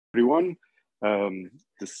Everyone.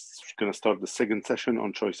 This is going to start the second session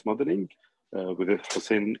on choice modeling with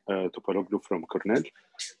Huseyin Topaloglu from Cornell.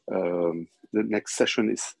 The next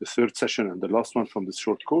session is the third session and the last one from this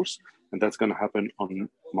short course, and that's going to happen on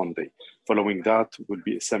Monday. Following that will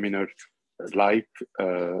be a seminar live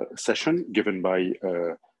session given by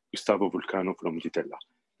Gustavo Vulcano from Ditella,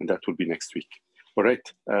 and that will be next week. All right,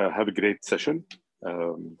 have a great session,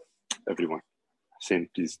 everyone. Huseyin,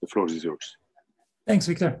 please, the floor is yours. Thanks,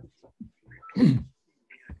 Victor.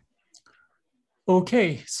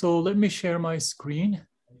 Okay, so let me share my screen.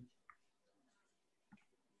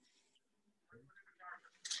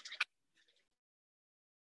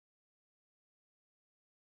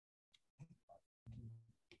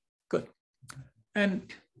 Good. And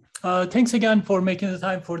thanks again for making the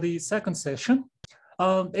time for the second session.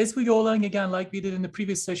 As we go along again, like we did in the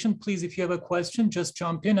previous session, please, if you have a question, just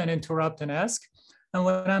jump in and interrupt and ask. And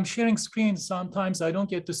when I'm sharing screens, sometimes I don't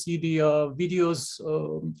get to see the videos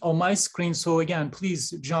on my screen. So again,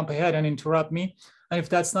 please jump ahead and interrupt me. And if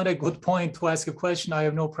that's not a good point to ask a question, I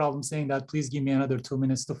have no problem saying that. Please give me another 2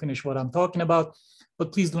 minutes to finish what I'm talking about.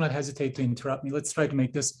 But please do not hesitate to interrupt me. Let's try to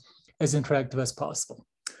make this as interactive as possible.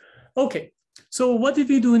 Okay, so what did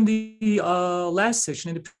we do in the last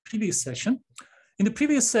session, in the previous session? In the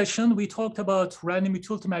previous session, we talked about random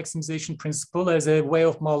utility maximization principle as a way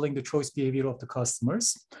of modeling the choice behavior of the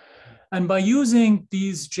customers. And by using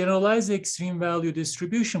these generalized extreme value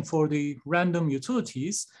distribution for the random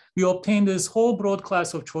utilities, we obtained this whole broad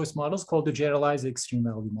class of choice models called the generalized extreme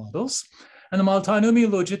value models. And the multinomial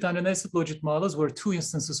logit and the nested logit models were two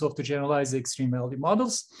instances of the generalized extreme value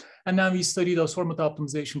models. And now we studied assortment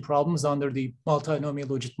optimization problems under the multinomial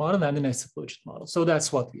logit model and the nested logit model. So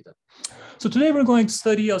that's what we did. So today we're going to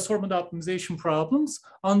study assortment optimization problems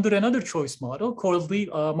under another choice model called the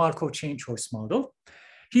Markov chain choice model.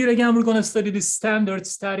 Here again, we're going to study the standard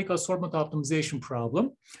static assortment optimization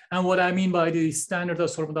problem. And what I mean by the standard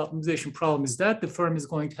assortment optimization problem is that the firm is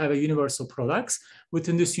going to have a universal products.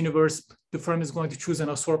 Within this universe, the firm is going to choose an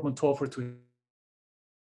assortment to offer to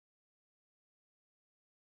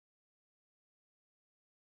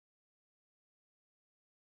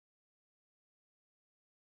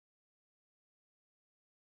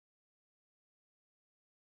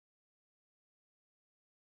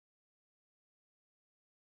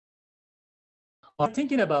are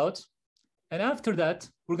thinking about, and after that,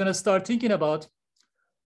 we're going to start thinking about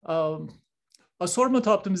assortment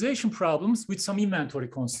optimization problems with some inventory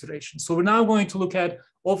considerations. So we're now going to look at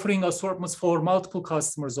offering assortments for multiple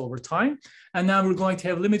customers over time. And now we're going to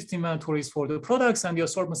have limited inventories for the products, and the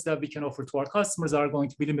assortments that we can offer to our customers are going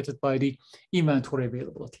to be limited by the inventory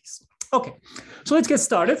availabilities. Okay, so let's get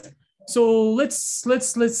started. So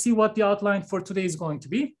let's see what the outline for today is going to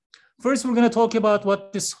be. First, we're going to talk about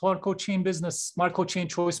what this Markov chain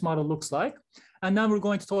choice model looks like. And then we're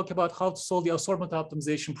going to talk about how to solve the assortment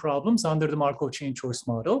optimization problems under the Markov chain choice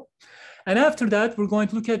model. And after that, we're going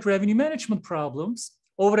to look at revenue management problems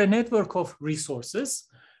over a network of resources.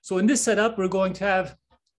 So in this setup, we're going to have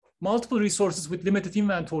multiple resources with limited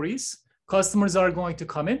inventories. Customers are going to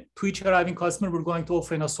come in. To each arriving customer, we're going to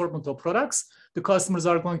offer an assortment of products. The customers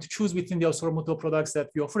are going to choose within the assortment of products that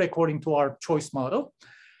we offer according to our choice model.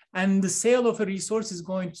 And the sale of a resource is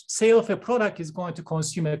sale of a product is going to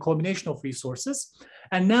consume a combination of resources.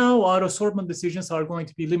 And now our assortment decisions are going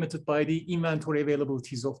to be limited by the inventory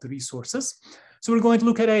availabilities of the resources. So we're going to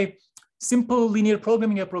look at a simple linear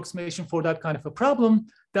programming approximation for that kind of a problem.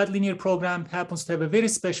 That linear program happens to have a very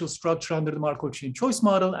special structure under the Markov chain choice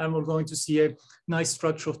model. And we're going to see a nice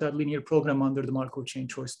structure of that linear program under the Markov chain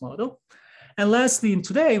choice model. And lastly,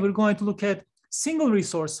 today, we're going to look at single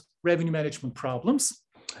resource revenue management problems.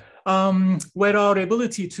 Where our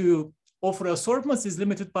ability to offer assortments is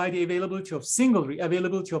limited by the availability of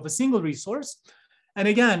a single resource. And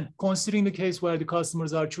again, considering the case where the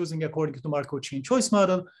customers are choosing according to the Markov chain choice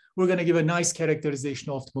model, we're going to give a nice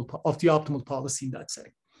characterization of the optimal policy in that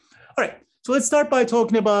setting. All right, so let's start by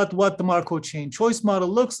talking about what the Markov chain choice model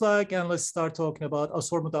looks like, and let's start talking about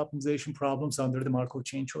assortment optimization problems under the Markov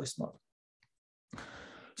chain choice model.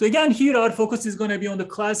 So again, here our focus is going to be on the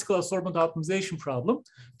classical assortment optimization problem,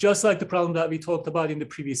 just like the problem that we talked about in the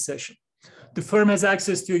previous session. The firm has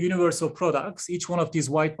access to universal products. Each one of these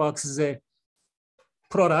white boxes is a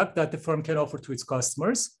product that the firm can offer to its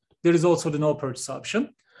customers. There is also the no purchase option.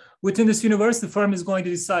 Within this universe, the firm is going to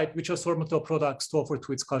decide which assortment of products to offer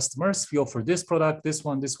to its customers. We offer this product, this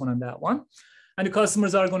one, and that one. And the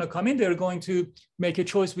customers are going to come in. They're going to make a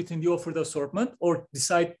choice within the offered assortment or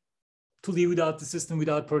decide to leave without the system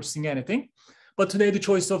without purchasing anything. But today, the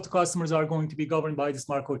choice of the customers are going to be governed by this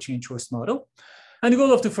Markov chain choice model. And the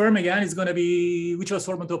goal of the firm, again, is going to be which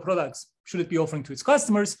assortment of products should it be offering to its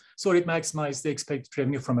customers so it maximizes the expected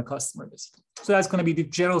revenue from a customer visit. So that's going to be the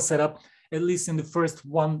general setup, at least in the first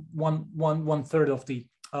one third of the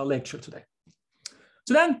lecture today.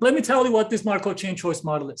 So then let me tell you what this Markov chain choice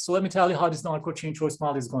model is. So let me tell you how this Markov chain choice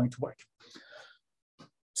model is going to work.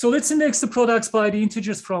 So let's index the products by the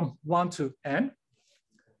integers from 1 to n.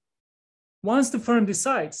 Once the firm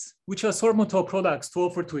decides which assortment of products to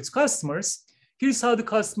offer to its customers, here's how the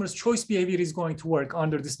customer's choice behavior is going to work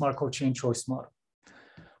under this Markov chain choice model.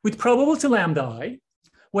 With probability lambda I,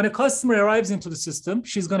 when a customer arrives into the system,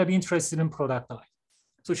 she's going to be interested in product I.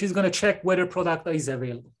 So she's going to check whether product I is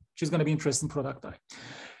available. She's going to be interested in product I.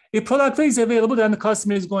 If product I is available, then the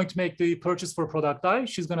customer is going to make the purchase for product I.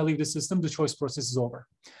 She's going to leave the system. The choice process is over.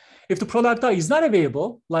 If the product I is not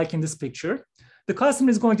available, like in this picture, the customer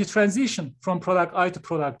is going to transition from product I to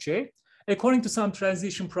product J according to some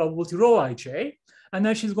transition probability rho ij, and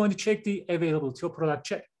then she's going to check the availability of product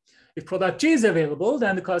J. If product J is available,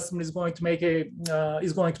 then the customer is going to make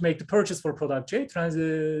the purchase for product J.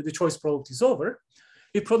 The choice probability is over.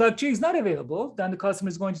 If product J is not available, then the customer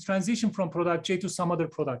is going to transition from product J to some other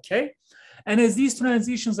product K. And as these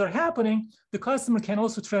transitions are happening, the customer can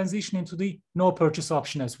also transition into the no purchase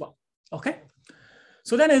option as well. Okay.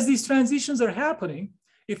 So then as these transitions are happening,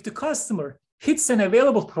 if the customer hits an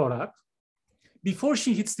available product before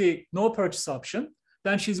she hits the no purchase option,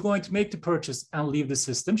 then she's going to make the purchase and leave the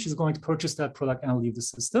system. She's going to purchase that product and leave the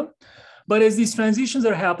system. But as these transitions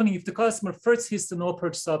are happening, if the customer first hits the no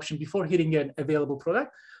purchase option before hitting an available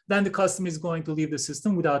product, then the customer is going to leave the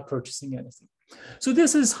system without purchasing anything. So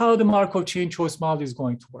this is how the Markov chain choice model is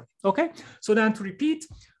going to work. Okay. So then to repeat,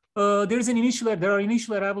 there are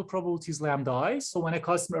initial arrival probabilities lambda I. So when a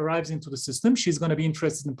customer arrives into the system, she's going to be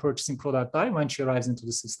interested in purchasing product I when she arrives into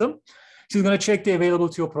the system. She's going to check the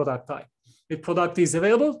availability of product I. If product is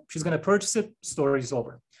available, she's going to purchase it, story is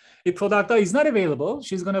over. If product I is not available,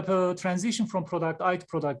 she's going to transition from product I to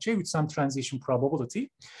product J with some transition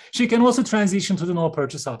probability. She can also transition to the no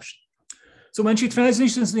purchase option. So when she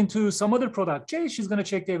transitions into some other product J, she's going to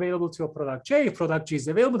check the availability of product J. If product J is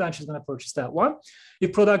available, then she's going to purchase that one.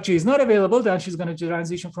 If product J is not available, then she's going to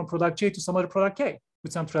transition from product J to some other product K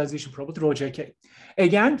with some transition probability rho JK.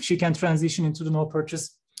 Again, she can transition into the no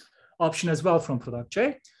purchase option as well from product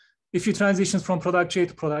J. If she transitions from product J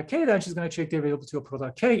to product K, then she's going to check the availability of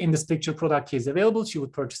product K. In this picture, product K is available. She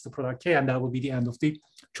would purchase the product K, and that will be the end of the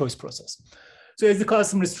choice process. So as the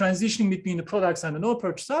customer is transitioning between the products and the no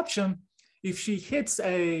purchase option, if she hits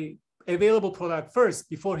a available product first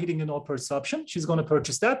before hitting the no purchase option, she's going to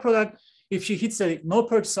purchase that product. If she hits a no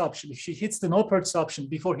purchase option, if she hits the no purchase option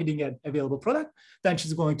before hitting an available product, then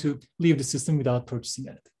she's going to leave the system without purchasing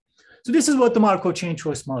anything. So this is what the Markov chain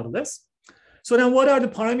choice model is. So then what are the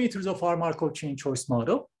parameters of our Markov chain choice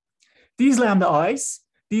model? These lambda i's,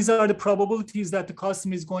 these are the probabilities that the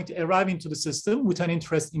customer is going to arrive into the system with an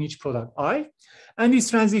interest in each product I. And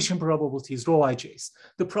these transition probabilities, rho ij's,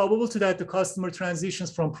 the probability that the customer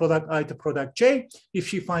transitions from product I to product J if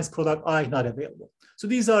she finds product I not available. So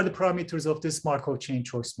these are the parameters of this Markov chain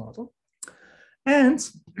choice model. And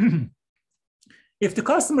if the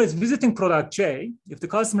customer is visiting product J,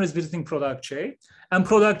 and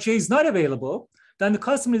product J is not available, then the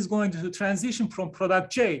customer is going to transition from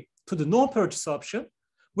product J to the no purchase option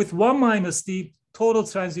with 1 minus the total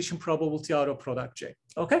transition probability out of product J.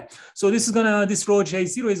 Okay, so this rho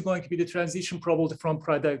J0 is going to be the transition probability from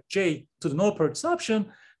product J to the no purchase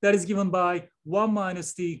option. That is given by 1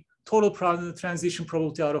 minus the total transition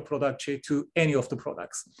probability out of product J to any of the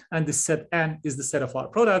products. And this set N is the set of our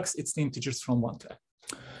products. It's the integers from 1 to N.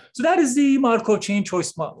 So that is the Markov chain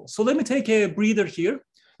choice model. So let me take a breather here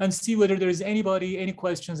and see whether there is anybody, any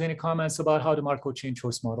questions, any comments about how the Markov chain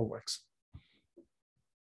choice model works.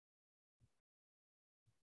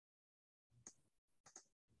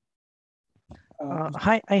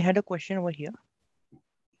 Hi, I had a question over here.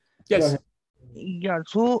 Yes. Yeah,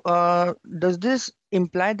 so does this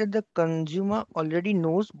imply that the consumer already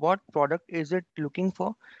knows what product is it looking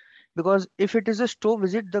for? Because if it is a store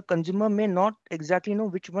visit, the consumer may not exactly know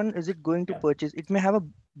which one is it going to purchase. It may have a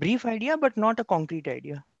brief idea, but not a concrete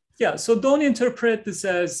idea. Yeah, so don't interpret this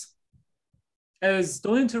as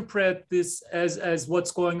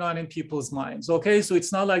what's going on in people's minds. Okay, so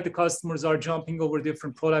it's not like the customers are jumping over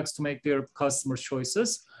different products to make their customers'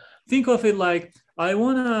 choices. Think of it like I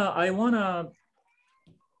wanna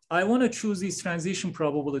choose these transition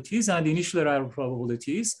probabilities and the initial arrival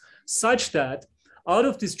probabilities such that out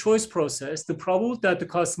of this choice process, the probability that the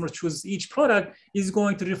customer chooses each product is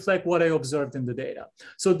going to reflect what I observed in the data.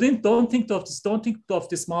 So then don't think of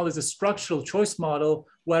this model as a structural choice model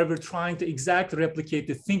where we're trying to exactly replicate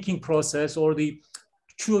the thinking process or the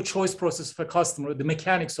true choice process of a customer, the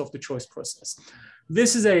mechanics of the choice process.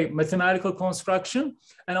 This is a mathematical construction,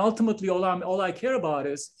 and ultimately all I care about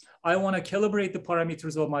is I want to calibrate the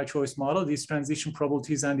parameters of my choice model, these transition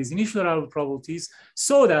probabilities and these initial arrival probabilities,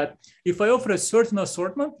 so that if I offer a certain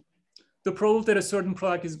assortment, the probability that a certain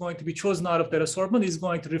product is going to be chosen out of that assortment is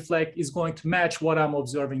going to reflect, is going to match what I'm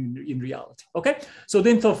observing in reality, okay? So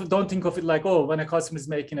then don't think of it like, oh, when a customer is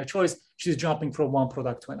making a choice, she's jumping from one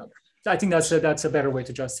product to another. I think that's a better way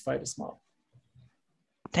to justify this model.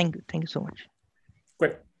 Thank you so much.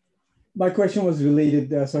 Great. My question was related.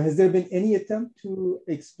 So has there been any attempt to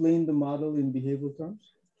explain the model in behavioral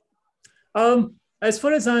terms? As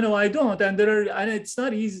far as I know, I don't. And it's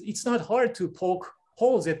not easy. It's not hard to poke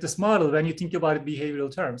holes at this model when you think about it in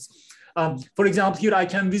behavioral terms. For example, here I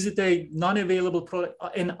can visit an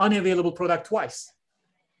unavailable product twice.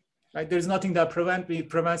 Right? There's nothing that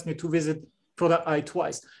prevents me to visit product I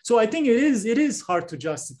twice. So I think it is hard to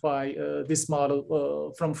justify this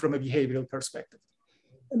model from a behavioral perspective.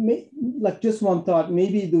 Like just one thought,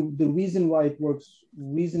 maybe the reason why it works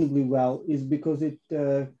reasonably well is because it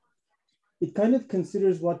kind of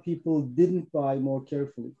considers what people didn't buy more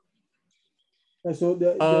carefully.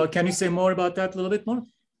 So can you say more about that a little bit more?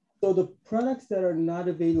 So the products that are not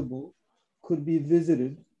available could be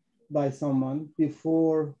visited by someone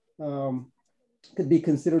before, could be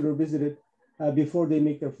considered or visited before they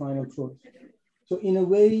make their final choice. So in a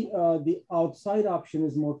way, the outside option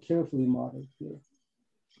is more carefully modeled here.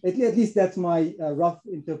 At least that's my rough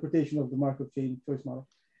interpretation of the Markov chain choice model.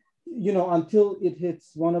 You know, until it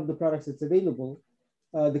hits one of the products that's available,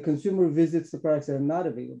 the consumer visits the products that are not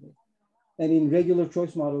available. And in regular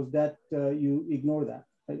choice models, that you ignore that,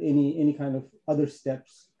 any kind of other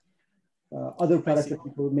steps, other products that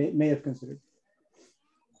people may have considered.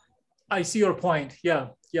 I see your point. Yeah,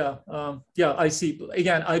 I see.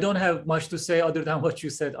 Again, I don't have much to say other than what you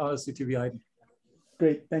said, honestly, to be honest.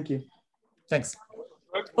 Great, thank you. Thanks.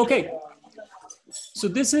 Okay, so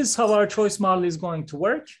this is how our choice model is going to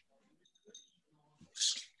work.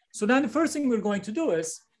 So then the first thing we're going to do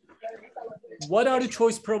is, what are the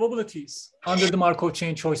choice probabilities under the Markov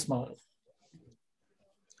chain choice model?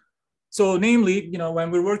 So namely, you know,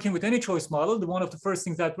 when we're working with any choice model, one of the first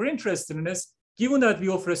things that we're interested in is, given that we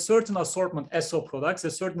offer a certain assortment SO products,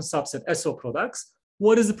 a certain subset SO products,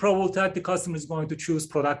 what is the probability that the customer is going to choose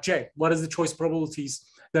product J? What is the choice probabilities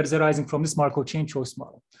that is arising from this Markov chain choice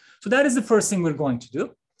model? So that is the first thing we're going to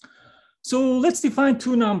do. So let's define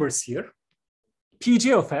two numbers here,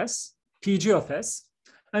 PJ of S,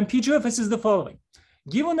 and PJ of S is the following.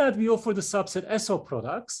 Given that we offer the subset SO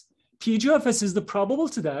products, PJ of S is the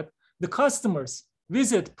probability that the customers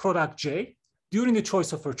visit product J during the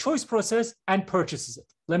choice of her choice process and purchases it.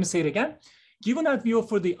 Let me say it again. Given that we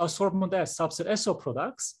offer the assortment S subset SO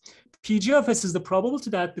products, PJ of S is the probability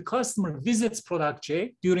that the customer visits product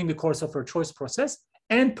J during the course of her choice process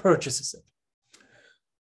and purchases it.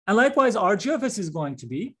 And likewise, RG of S is going to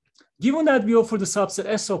be, given that we offer the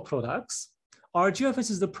subset SO products, RG of S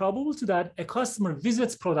is the probability that a customer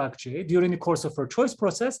visits product J during the course of her choice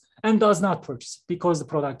process and does not purchase it because the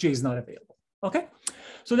product J is not available. Okay?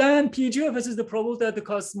 So then PG of S is the probability that the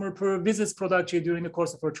customer visits product J during the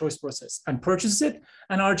course of her choice process and purchases it.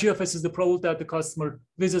 And RG of S is the probability that the customer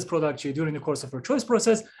visits product J during the course of her choice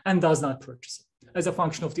process and does not purchase it as a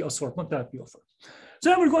function of the assortment that we offer. So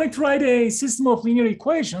then we're going to write a system of linear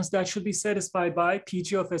equations that should be satisfied by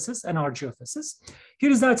PG of S's and RG of S's.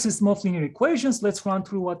 Here is that system of linear equations. Let's run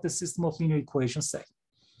through what the system of linear equations say.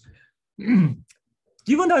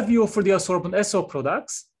 Given that we offer the assortment SO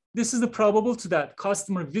products, this is the probability that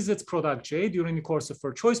customer visits product J during the course of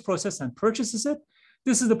her choice process and purchases it.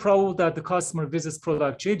 This is the probability that the customer visits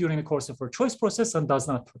product J during the course of her choice process and does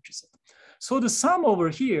not purchase it. So the sum over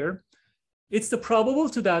here, it's the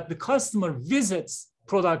probability that the customer visits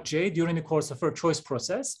product J during the course of her choice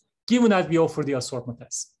process, given that we offer the assortment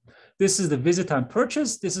S. This is the visit and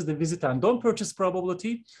purchase. This is the visit and don't purchase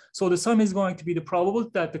probability. So the sum is going to be the probability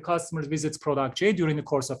that the customer visits product J during the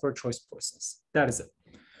course of her choice process. That is it.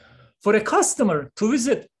 For a customer to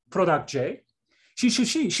visit product J, she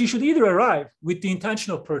should either arrive with the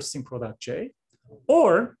intention of purchasing product J,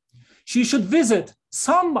 or she should visit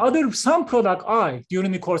some product I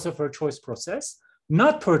during the course of her choice process,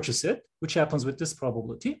 not purchase it, which happens with this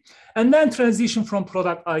probability, and then transition from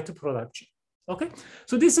product I to product J. Okay,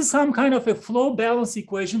 so this is some kind of a flow balance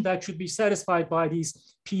equation that should be satisfied by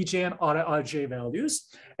these PJ and RJ values.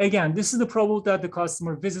 Again, this is the probability that the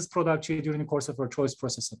customer visits product J during the course of her choice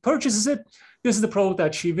process and purchases it. This is the probability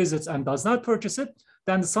that she visits and does not purchase it.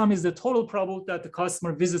 Then the sum is the total probability that the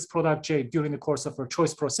customer visits product J during the course of her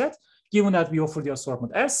choice process, given that we offer the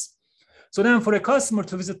assortment S. So then for a customer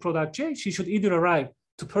to visit product J, she should either arrive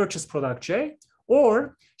to purchase product J,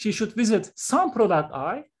 or she should visit some product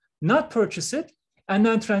I, not purchase it, and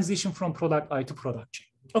then transition from product I to product J.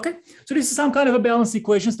 Okay, so this is some kind of a balanced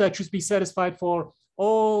equations that should be satisfied for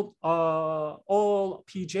all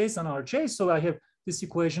PJs and RJs. So I have this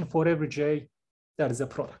equation for every J that is a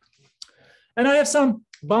product. And I have some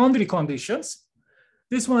boundary conditions.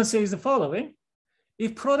 This one says the following: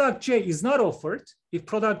 if product J is not offered,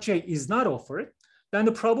 then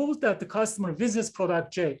the probability that the customer visits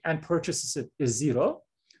product J and purchases it is 0.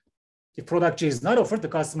 If product J is not offered, the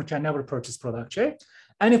customer can never purchase product J.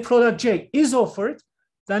 And if product J is offered,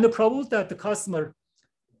 then the probability that the customer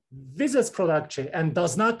visits product J and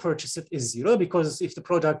does not purchase it is 0, because if the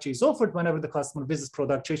product J is offered, whenever the customer visits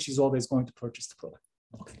product J, she's always going to purchase the product.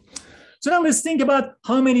 Okay. So now let's think about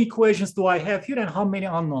how many equations do I have here and how many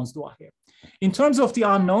unknowns do I have. In terms of the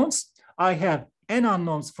unknowns, I have n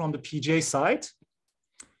unknowns from the PJ side,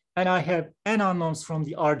 and I have n unknowns from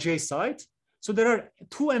the RJ side. So there are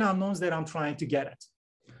 2 n unknowns that I'm trying to get at.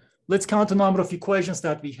 Let's count the number of equations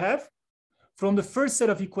that we have. From the first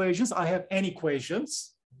set of equations, I have n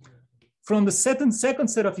equations. From the second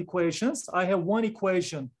set of equations, I have 1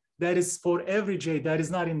 equation that is for every J that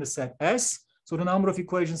is not in the set S. So the number of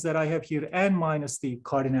equations that I have here, n minus the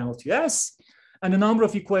cardinality S. And the number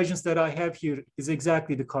of equations that I have here is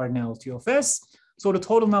exactly the cardinality of S. So the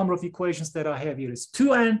total number of equations that I have here is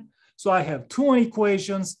 2n. So I have 2n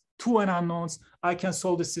equations, 2n unknowns. I can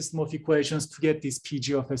solve the system of equations to get these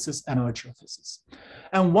PG of S's and RG of S's.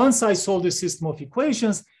 And once I solve the system of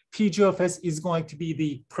equations, PG of S is going to be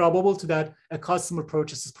the probability that a customer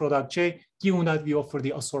purchases product J, given that we offer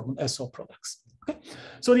the assortment SO products. Okay?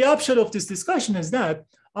 So the upshot of this discussion is that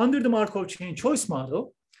under the Markov chain choice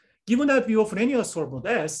model, given that we offer any assortment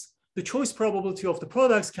S, the choice probability of the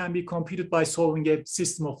products can be computed by solving a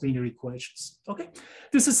system of linear equations. Okay,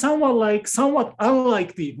 this is somewhat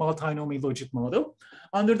unlike the multinomial logit model.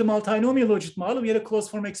 Under the multinomial logit model, we had a closed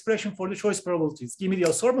form expression for the choice probabilities. Give me the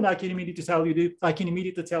assortment, I can immediately tell you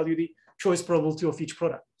the choice probability of each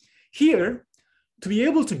product. Here, to be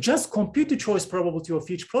able to just compute the choice probability of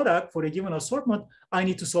each product for a given assortment, I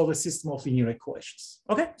need to solve a system of linear equations.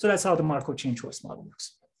 Okay, so that's how the Markov chain choice model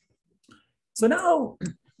works. So now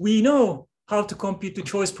we know how to compute the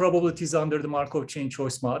choice probabilities under the Markov chain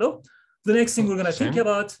choice model. The next thing we're going to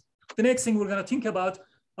think about,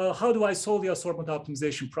 how do I solve the assortment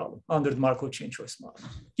optimization problem under the Markov chain choice model?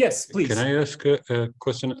 Yes, please. Can I ask a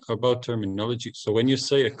question about terminology? So when you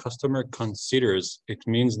say a customer considers, it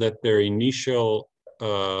means that their initially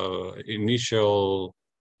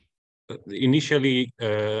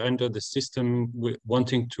enter the system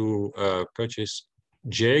wanting to purchase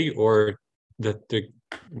J, or that the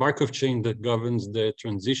Markov chain that governs the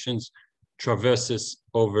transitions traverses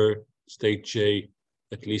over state J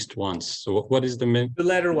at least once. So what is the main? The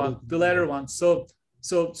latter one. So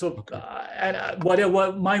okay.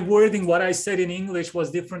 What my wording, what I said in English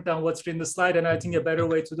was different than what's in the slide. And I think a better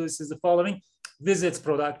way to do this is the following: visits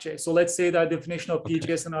product J. So let's say that definition of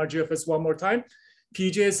PJS and RGFS one more time.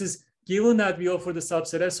 PJS is given that we offer the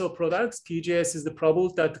subset SO products. PJS is the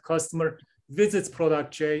probability that the customer visits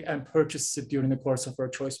product J and purchases it during the course of her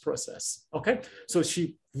choice process. Okay, so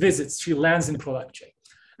she visits, she lands in product J.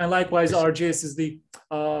 And likewise, RJS is the,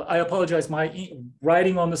 I apologize, my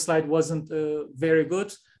writing on the slide wasn't very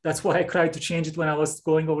good. That's why I tried to change it when I was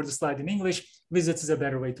going over the slide in English. Visits is a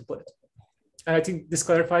better way to put it. And I think this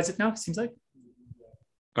clarifies it now, seems like.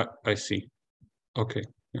 I see. Okay.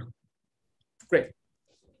 Yeah. Great.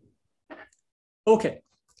 Okay.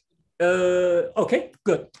 Okay,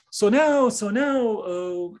 good. So now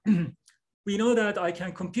we know that I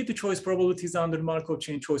can compute the choice probabilities under the Markov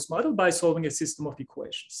chain choice model by solving a system of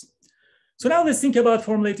equations. So now let's think about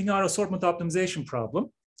formulating our assortment optimization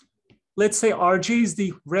problem. Let's say RG is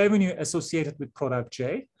the revenue associated with product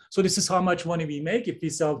J. So this is how much money we make if we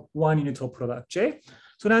sell 1 unit of product J.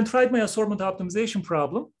 So then try my assortment optimization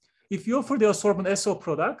problem. If you offer the assortment SO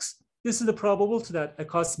products, this is the probability that a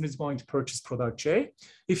customer is going to purchase product J.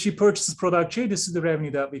 If she purchases product J, this is the revenue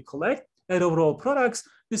that we collect. At overall products,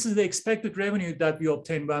 this is the expected revenue that we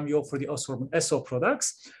obtain when we offer the assortment SO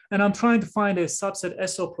products. And I'm trying to find a subset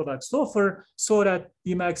SO products to offer so that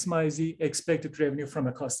we maximize the expected revenue from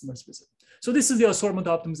a customer's visit. So this is the assortment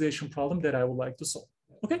optimization problem that I would like to solve.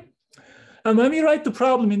 Okay. And when we write the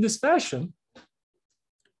problem in this fashion,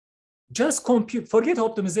 just compute, forget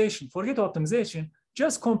optimization,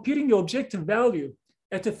 just computing the objective value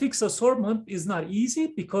at a fixed assortment is not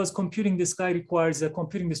easy, because computing this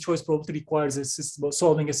choice probability requires a system of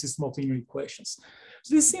solving a system of linear equations.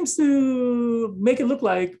 So this seems to make it look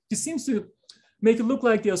like,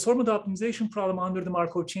 the assortment optimization problem under the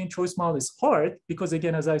Markov chain choice model is hard, because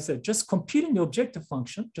again, as I said, just computing the objective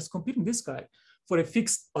function, just computing this guy for a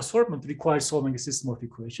fixed assortment requires solving a system of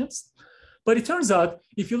equations. But it turns out,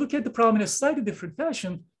 if you look at the problem in a slightly different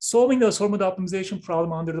fashion, solving the assortment optimization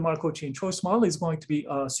problem under the Markov chain choice model is going to be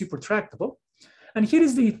super tractable. And here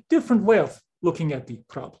is the different way of looking at the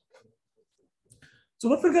problem. So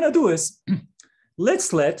what we're going to do is,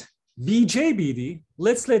 let's let Vj be the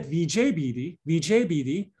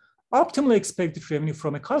optimal expected revenue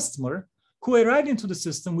from a customer who arrived into the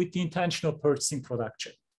system with the intention of purchasing product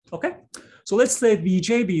J. Okay, so let's let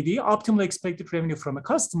Vj be the optimal expected revenue from a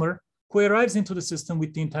customer who arrives into the system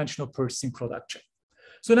with the intention of purchasing product J.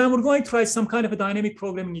 So now we're going to write some kind of a dynamic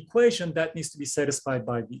programming equation that needs to be satisfied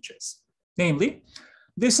by Vj's. Namely,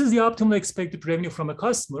 this is the optimal expected revenue from a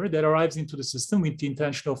customer that arrives into the system with the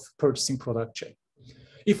intention of purchasing product J.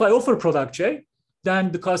 If I offer product J,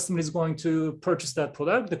 then the customer is going to purchase that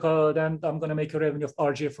product. Then I'm going to make a revenue of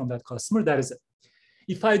Rj from that customer. That is it.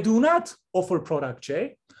 If I do not offer product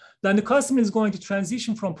J, then the customer is going to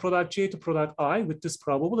transition from product J to product I with this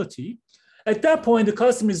probability. At that point, the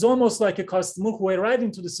customer is almost like a customer who arrived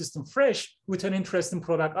into the system fresh with an interest in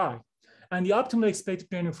product I. And the optimal expected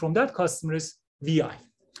revenue from that customer is Vi.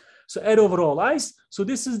 So add over all i's. So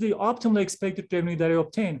this is the optimal expected revenue that I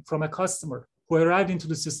obtain from a customer who arrived into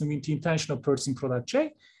the system with the intention of purchasing product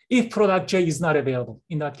J, if product J is not available.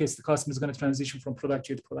 In that case, the customer is going to transition from product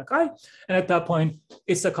J to product I. And at that point,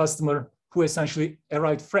 it's a customer who essentially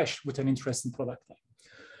arrived fresh with an interest in product I.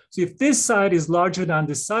 So if this side is larger than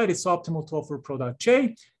this side, it's optimal to offer product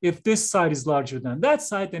J. If this side is larger than that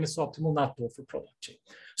side, then it's optimal not to offer product J.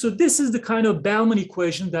 So this is the kind of Bellman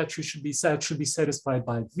equation that should be satisfied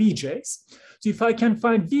by Vj's. So if I can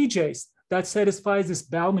find Vj's that satisfies this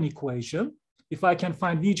Bellman equation, then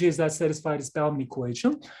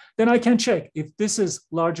I can check if this is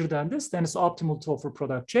larger than this, then it's optimal to offer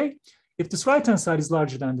product J. If this right-hand side is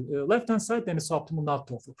larger than the left-hand side, then it's optimal not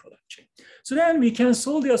to offer product J. So then we can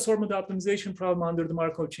solve the assortment optimization problem under the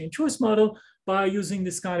Markov chain choice model by using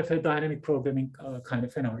this kind of a dynamic programming kind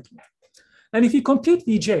of an argument. And if you compute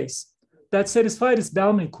Vj's that satisfy this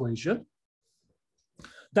Bellman equation,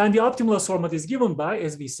 then the optimal assortment is given by,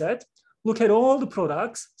 as we said, look at all the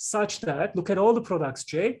products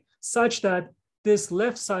J, such that this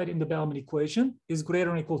left side in the Bellman equation is greater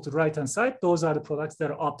or equal to the right-hand side. Those are the products that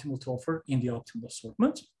are optimal to offer in the optimal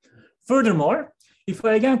assortment. Furthermore, if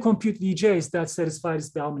I again compute Vj's that satisfy this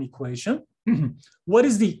Bellman equation, what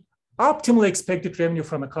is the optimal expected revenue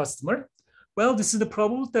from a customer? Well, this is the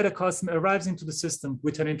probability that a customer arrives into the system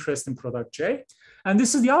with an interest in product J. And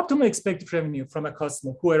this is the optimal expected revenue from a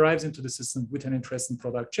customer who arrives into the system with an interest in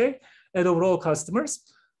product J. And overall customers,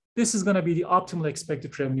 this is going to be the optimal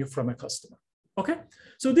expected revenue from a customer. Okay,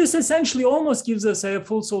 so this essentially almost gives us a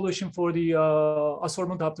full solution for the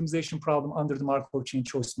assortment optimization problem under the Markov chain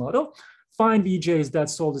choice model. Find Vj's that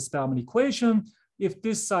solve this Bellman equation. If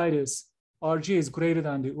this side is Rj is greater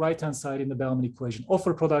than the right-hand side in the Bellman equation,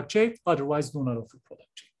 offer product J, otherwise do not offer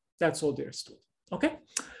product J. That's all there is to it. Okay,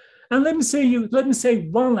 and let me say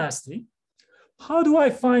one last thing. How do I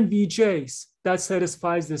find Vj's that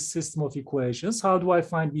satisfies this system of equations? How do I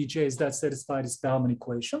find Vj's that satisfy this Bellman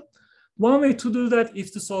equation? One way to do that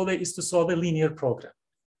is to solve a linear program.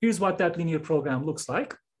 Here's what that linear program looks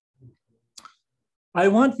like. I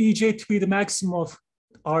want Vj to be the maximum of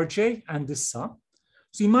Rj and this sum.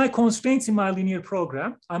 So in my constraints in my linear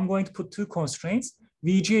program, I'm going to put two constraints.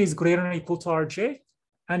 Vj is greater than or equal to Rj,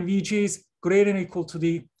 and Vj is greater than or equal to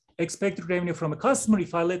the expected revenue from a customer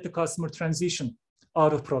if I let the customer transition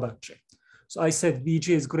out of product J. So I said Vj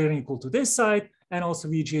is greater than or equal to this side, and also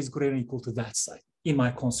Vj is greater than or equal to that side in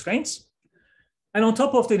my constraints. And on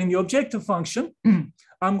top of that, in the objective function,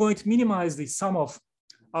 I'm going to minimize the sum of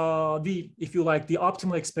if you like, the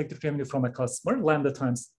optimal expected revenue from a customer,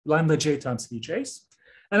 lambda j times Vj's.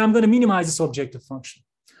 And I'm going to minimize this objective function.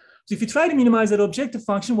 So if you try to minimize that objective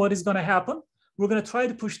function, what is going to happen? We're going to try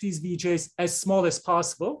to push these Vj's as small as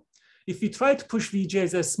possible. If you try to push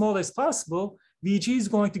Vj's as small as possible, Vj is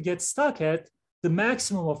going to get stuck at the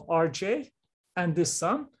maximum of Rj and this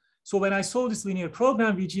sum. So when I solve this linear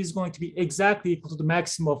program, Vj is going to be exactly equal to the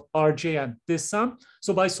maximum of Rj and this sum.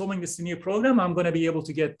 So by solving this linear program, I'm going to be able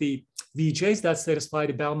to get the Vj's that satisfy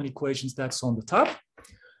the Bellman equations that's on the top.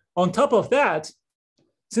 On top of that,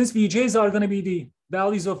 since VJs are going to be the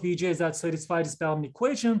values of VJs that satisfy this Bellman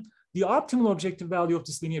equation, the optimal objective value of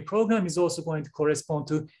this linear program is also going to correspond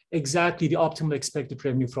to exactly the optimal expected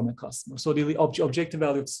revenue from a customer. So the objective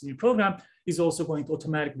value of this linear program is also going to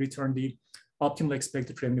automatically return the optimal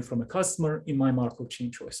expected revenue from a customer in my Markov chain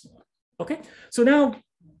choice model. Okay, so now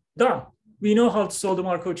done. We know how to solve the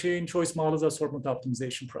Markov chain choice model's assortment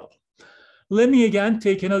optimization problem. Let me again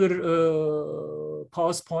take another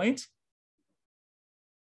pause point.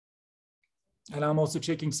 And I'm also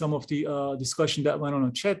checking some of the discussion that went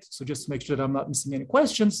on chat. So just to make sure that I'm not missing any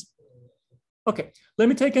questions. Okay, let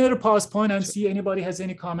me take another pause point and see anybody has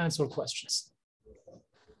any comments or questions.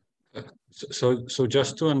 So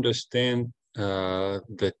just to understand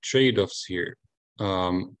the trade-offs here,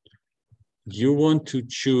 you want to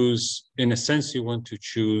choose, in a sense, you want to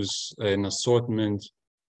choose an assortment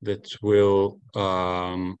that will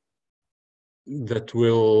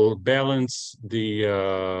balance the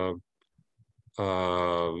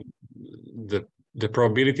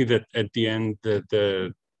probability that at the end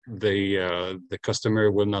the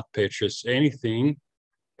customer will not purchase anything,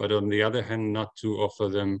 but on the other hand, not to offer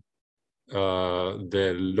them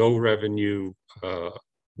the low revenue,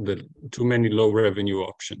 the too many low revenue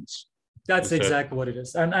options. That's exactly what it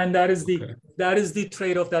is, and that is the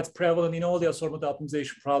trade-off that's prevalent in all the assortment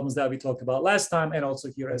optimization problems that we talked about last time, and also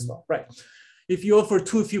here as well, right? If you offer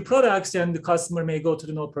too few products, then the customer may go to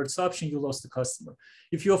the no purchase option. You lost the customer.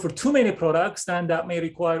 If you offer too many products, then that may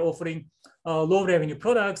require offering low revenue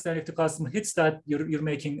products. Then if the customer hits that, you're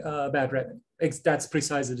making bad revenue. That's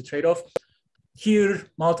precisely the trade-off. Here,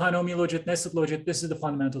 multinomial logit, nested logit, this is the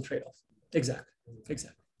fundamental trade-off. Exactly.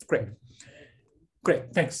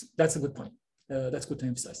 Great, thanks. That's a good point. That's good to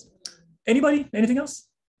emphasize. Anybody, anything else?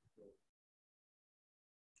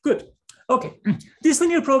 Good. Okay, this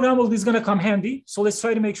linear program is going to come handy. So let's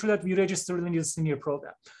try to make sure that we register this linear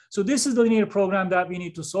program. So this is the linear program that we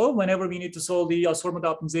need to solve whenever we need to solve the assortment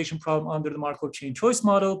optimization problem under the Markov chain choice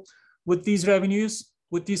model with these revenues,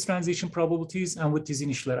 with these transition probabilities, and with these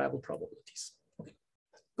initial arrival probabilities. Okay,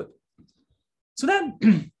 good. So then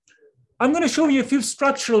I'm going to show you a few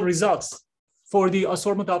structural results for the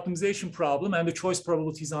assortment optimization problem and the choice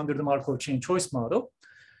probabilities under the Markov chain choice model.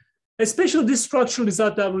 Especially this structural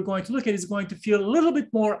result that we're going to look at is going to feel a little bit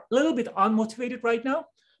unmotivated right now,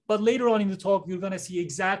 but later on in the talk, you're going to see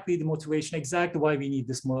exactly the motivation, exactly why we need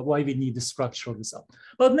this structural result.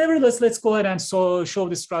 But nevertheless, let's go ahead and show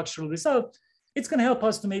the structural result. It's going to help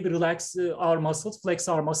us to maybe relax our muscles, flex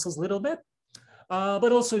our muscles a little bit.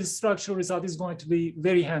 But also the structural result is going to be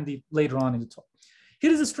very handy later on in the talk.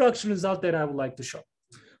 Here is the structural result that I would like to show.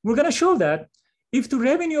 We're going to show that if the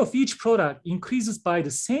revenue of each product increases by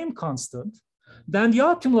the same constant, then the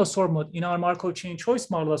optimal assortment in our Markov chain choice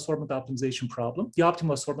model assortment optimization problem, the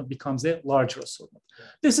optimal assortment becomes a larger assortment.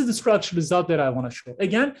 This is the structural result that I want to show.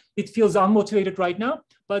 Again, it feels unmotivated right now,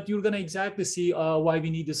 but you're going to exactly see why we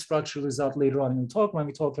need this structural result later on in the talk when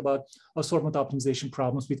we talk about assortment optimization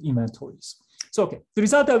problems with inventories. So, okay, the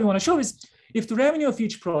result that we want to show is if the revenue of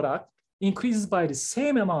each product increases by the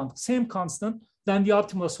same amount, same constant, then the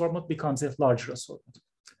optimal assortment becomes a larger assortment.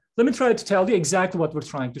 Let me try to tell you exactly what we're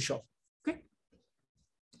trying to show. Okay.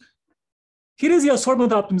 Here is the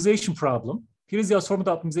assortment optimization problem. Here is the assortment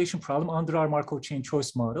optimization problem under our Markov chain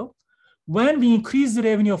choice model. When we increase the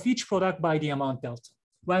revenue of each product by the amount delta,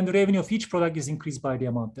 when the revenue of each product is increased by the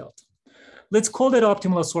amount delta. Let's call that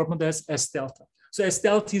optimal assortment as S delta. So S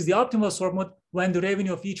delta is the optimal assortment when the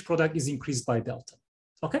revenue of each product is increased by delta.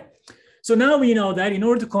 Okay. So now we know that in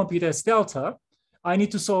order to compute S delta, I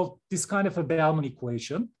need to solve this kind of a Bellman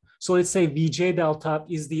equation. So let's say VJ delta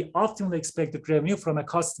is the optimal expected revenue from a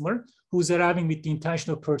customer who's arriving with the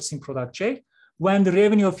intention of purchasing product J when the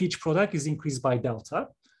revenue of each product is increased by delta.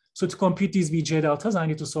 So to compute these VJ deltas, I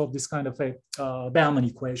need to solve this kind of a Bellman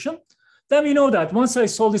equation. Then we know that once I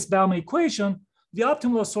solve this Bellman equation, the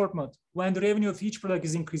optimal assortment when the revenue of each product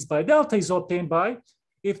is increased by delta is obtained by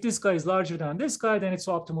if this guy is larger than this guy, then it's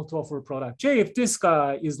optimal to offer product J. If this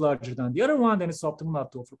guy is larger than the other one, then it's optimal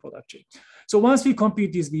not to offer product J. So once we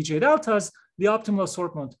compute these VJ deltas, the optimal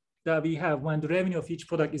assortment that we have when the revenue of each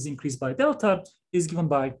product is increased by delta is given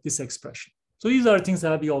by this expression. So these are things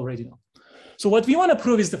that we already know. So what we want to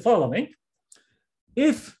prove is the following.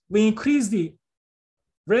 If we increase the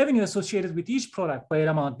revenue associated with each product by an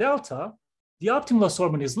amount delta, the optimal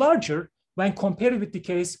assortment is larger when compared with the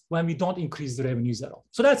case when we don't increase the revenues at all.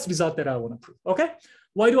 So that's the result that I want to prove, okay?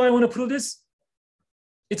 Why do I want to prove this?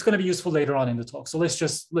 It's going to be useful later on in the talk. So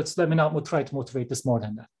let me not try to motivate this more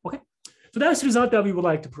than that, okay? So that's the result that we would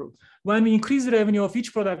like to prove. When we increase the revenue of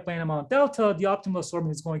each product by an amount delta, the optimal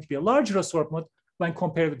assortment is going to be a larger assortment when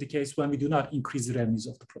compared with the case when we do not increase the revenues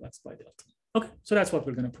of the products by delta. Okay, so that's what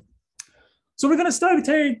we're going to prove. So we're going to start with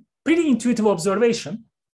a pretty intuitive observation.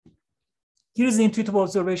 Here's the intuitive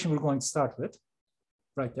observation we're going to start with,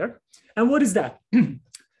 right there. And what is that?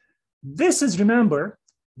 This is, remember,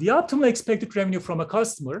 the optimal expected revenue from a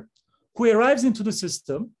customer who arrives into the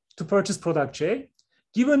system to purchase product J,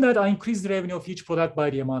 given that I increase the revenue of each product by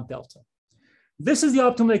the amount delta. This is the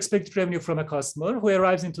optimal expected revenue from a customer who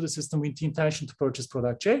arrives into the system with the intention to purchase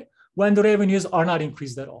product J when the revenues are not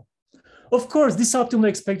increased at all. Of course, this optimal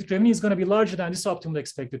expected revenue is going to be larger than this optimal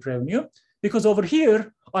expected revenue because over here,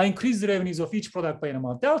 I increase the revenues of each product by an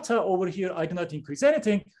amount delta. Over here, I do not increase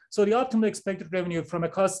anything. So the optimal expected revenue from a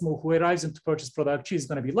customer who arrives in to purchase product G is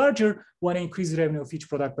going to be larger when I increase the revenue of each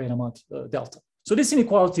product by an amount delta. So this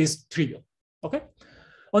inequality is trivial, okay?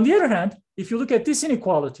 On the other hand, if you look at this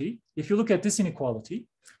inequality,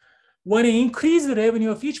 when I increase the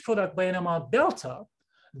revenue of each product by an amount delta,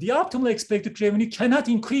 the optimal expected revenue cannot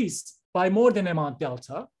increase by more than amount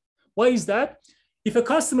delta. Why is that? If a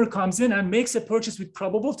customer comes in and makes a purchase with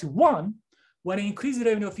probability 1, when I increase the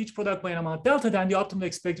revenue of each product by an amount delta, then the optimal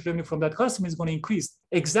expected revenue from that customer is going to increase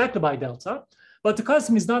exactly by delta. But the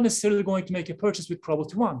customer is not necessarily going to make a purchase with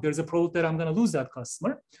probability 1. There's a probability that I'm going to lose that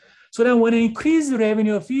customer. So then when I increase the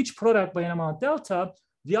revenue of each product by an amount delta,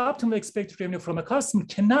 the optimal expected revenue from a customer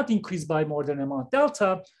cannot increase by more than amount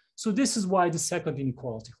delta. So this is why the second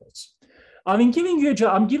inequality holds. I'm giving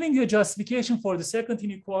you a justification for the second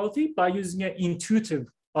inequality by using an intuitive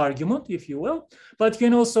argument, if you will, but you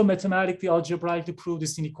can also mathematically, algebraically prove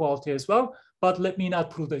this inequality as well. But let me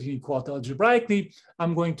not prove that inequality algebraically.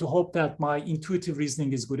 I'm going to hope that my intuitive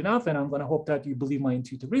reasoning is good enough, and I'm going to hope that you believe my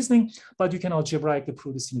intuitive reasoning, but you can algebraically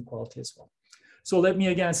prove this inequality as well. So let me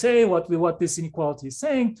again say what this inequality is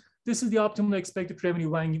saying. This is the optimal expected revenue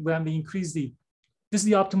when we increase this is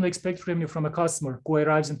the optimal expected revenue from a customer who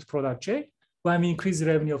arrives into product J, when we increase the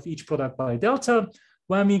revenue of each product by delta.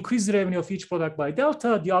 When we increase the revenue of each product by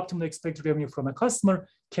delta, the optimal expected revenue from a customer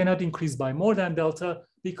cannot increase by more than delta,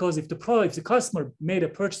 because if the customer made a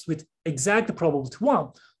purchase with exact probability 1,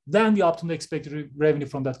 then the optimal expected revenue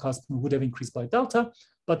from that customer would have increased by delta,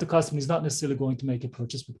 but the customer is not necessarily going to make a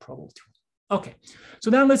purchase with probability 1. Okay, so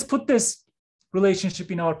then let's put this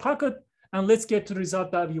relationship in our pocket and let's get to the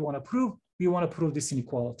result that we want to prove. We want to prove this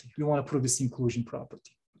inequality. We want to prove this inclusion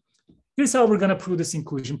property. Here's how we're going to prove this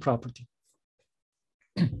inclusion property.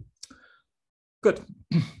 Good.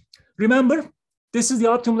 Remember, this is the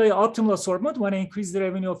optimal assortment when I increase the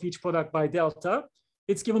revenue of each product by delta.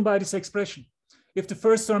 It's given by this expression. If the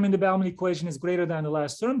first term in the Bellman equation is greater than the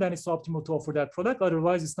last term, then it's optimal to offer that product.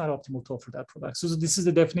 Otherwise, it's not optimal to offer that product. So this is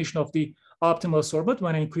the definition of the optimal assortment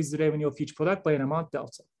when I increase the revenue of each product by an amount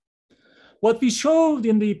delta. What we showed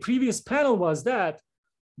in the previous panel was that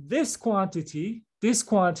this quantity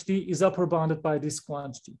is upper bounded by this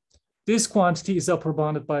quantity. This quantity is upper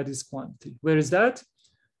bounded by this quantity. Where is that?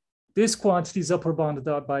 This quantity is upper bounded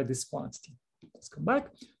by this quantity. Let's come back.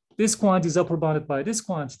 This quantity is upper bounded by this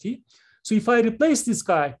quantity. So if I replace this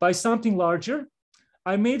guy by something larger,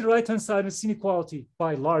 I made the right-hand side of this inequality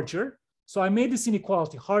by larger. So I made this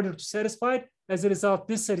inequality harder to satisfy. As a result,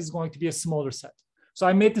 this set is going to be a smaller set. So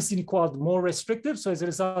I made this inequality more restrictive. So as a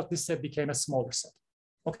result, this set became a smaller set.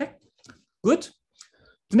 Okay, good.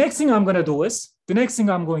 The next thing I'm going to do is,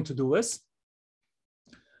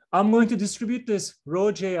 I'm going to distribute this rho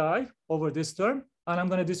ji over this term, and I'm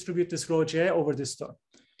going to distribute this rho ji over this term.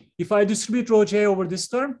 If I distribute rho ji over this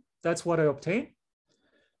term, that's what I obtain.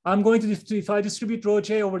 I'm going to, if I distribute rho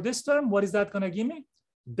ji over this term, what is that going to give me?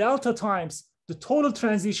 Delta times the total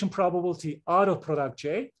transition probability out of product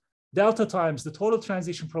J, delta times the total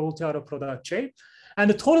transition probability out of product J. And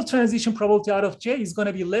the total transition probability out of J is going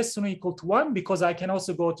to be less than or equal to 1, because I can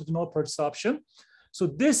also go to the no purchase option. So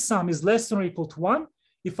this sum is less than or equal to 1.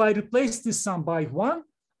 If I replace this sum by 1,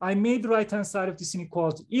 I made the right-hand side of this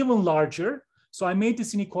inequality even larger. So I made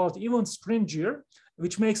this inequality even stringier,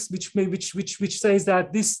 which says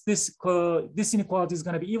that this inequality is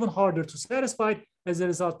going to be even harder to satisfy. As a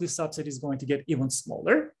result, this subset is going to get even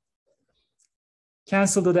smaller.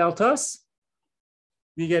 Cancel the deltas.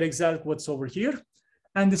 We get exactly what's over here.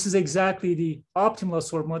 And this is exactly the optimal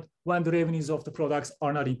assortment when the revenues of the products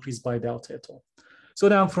are not increased by delta at all. So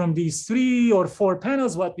now from these 3 or 4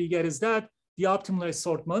 panels, what we get is that the optimal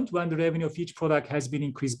assortment when the revenue of each product has been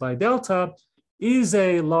increased by delta is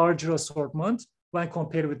a larger assortment when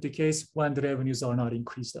compared with the case when the revenues are not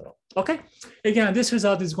increased at all. Okay, again, this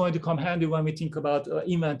result is going to come handy when we think about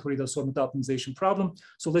inventory assortment optimization problem.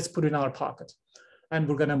 So let's put it in our pocket and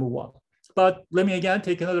we're gonna move on. But let me again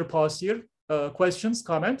take another pause here. Questions,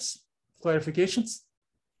 comments, clarifications?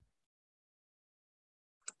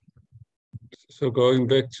 So going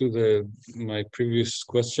back to my previous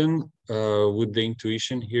question, would the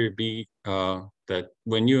intuition here be that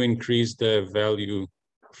when you increase the value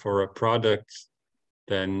for a product,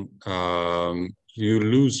 then you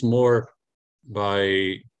lose more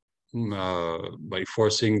by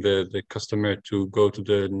forcing the customer to go to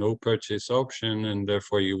the no purchase option, and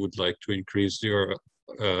therefore you would like to increase your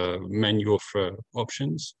menu of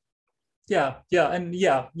options? Yeah, and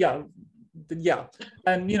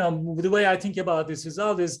and the way I think about this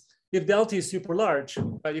result is if delta is super large,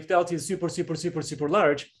 right? If delta is super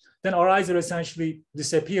large, then RIs are essentially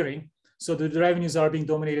disappearing. So the revenues are being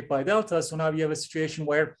dominated by delta. So now we have a situation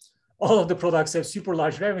where all of the products have super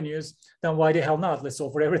large revenues. Then why the hell not? Let's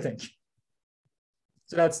offer everything.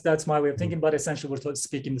 So that's my way of thinking. But essentially, we're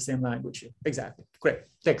speaking the same language here. Exactly. Great.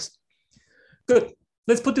 Thanks. Good.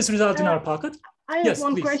 Let's put this result in our pocket. I have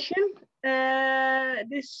one question.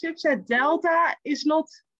 This subset delta is not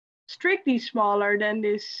strictly smaller than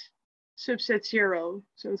this subset 0,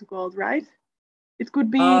 so to call it, right? It could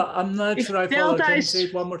be. I'm not sure I follow. Can you say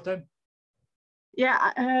it one more time?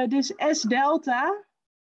 Yeah, this S delta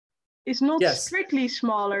is not strictly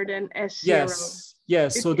smaller than S0.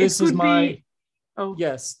 Yes. So this is my. Oh.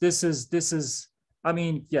 Yes. This is. I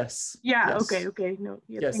mean, yes. Yeah. Yes. Okay. No.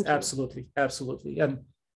 Yeah, yes. Absolutely. And.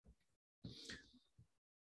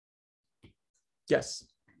 Yes.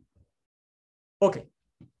 Okay.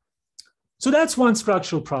 So that's one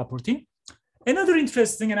structural property. Another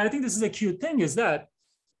interesting, and I think this is a cute thing, is that,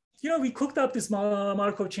 we cooked up this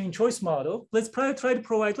Markov chain choice model. Let's try to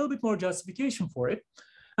provide a little bit more justification for it.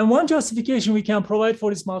 And one justification we can provide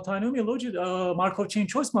for this multinomial logic Markov chain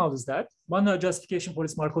choice model is that,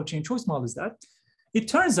 it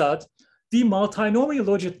turns out the multinomial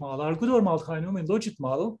logic model, our good old multinomial logic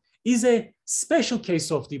model, is a special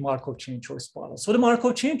case of the Markov chain choice model. So the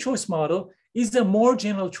Markov chain choice model is a more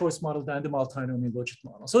general choice model than the multinomial logic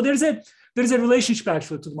model. So there's a relationship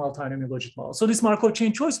actually to the multinomial logic model. So this Markov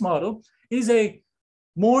chain choice model is a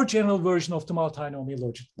more general version of the multinomial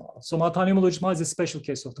logic model. So multinomial logic model is a special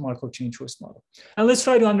case of the Markov chain choice model. And let's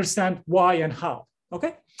try to understand why and how,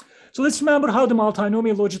 okay? So let's remember how the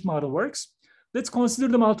multinomial logic model works. Let's consider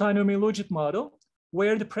the multinomial logic model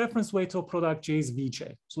where the preference weight of product J is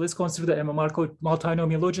Vj. So let's consider the Markov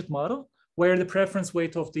multinomial logic model where the preference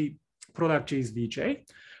weight of the product J is Vj.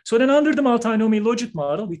 So then under the multinomial logic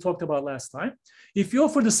model we talked about last time, if you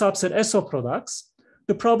offer the subset S of products,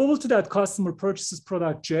 the probability that customer purchases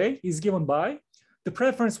product J is given by the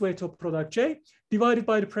preference weight of product J divided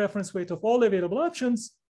by the preference weight of all available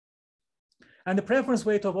options, and the preference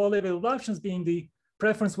weight of all available options being the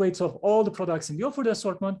preference weights of all the products in the offered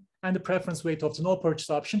assortment and the preference weight of the no purchase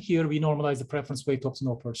option. Here we normalize the preference weight of the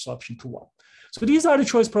no purchase option to 1. So these are the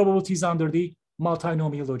choice probabilities under the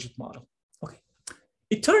multinomial logic model. Okay.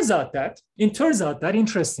 It turns out that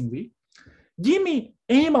interestingly, give me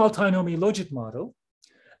any multinomial logic model,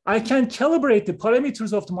 I can calibrate the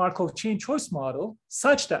parameters of the Markov chain choice model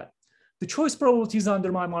such that the choice probabilities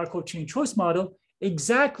under my Markov chain choice model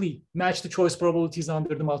exactly match the choice probabilities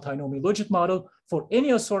under the multinomial logic model for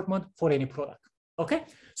any assortment for any product. Okay,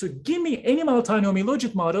 so give me any multinomial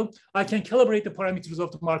logic model, I can calibrate the parameters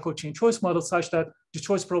of the Markov chain choice model such that the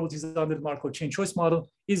choice probabilities under the Markov chain choice model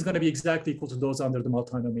is going to be exactly equal to those under the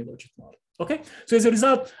multinomial logic model. Okay, so as a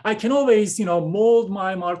result, I can always mold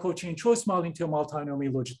my Markov chain choice model into a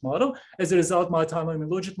multinomial logic model. As a result,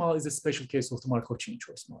 multinomial logic model is a special case of the Markov chain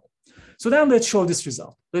choice model. So then let's show this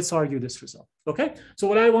result. Let's argue this result. Okay, so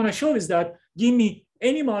what I want to show is that give me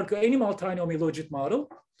any multinomial logic model,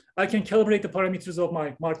 I can calibrate the parameters of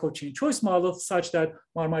my Markov chain choice model such that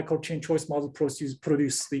my Markov chain choice model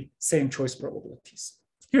produces the same choice probabilities.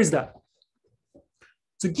 Here's that.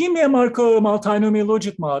 So give me a Markov multinomial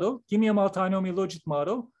logic model. Give me a multinomial logic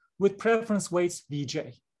model with preference weights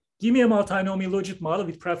Vj. Give me a multinomial logic model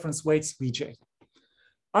with preference weights Vj.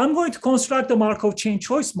 I'm going to construct a Markov chain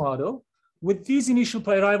choice model with these initial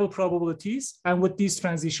arrival probabilities and with these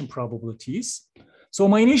transition probabilities. So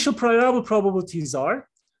my initial arrival probabilities are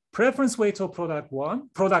preference weight of product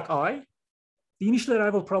I. The initial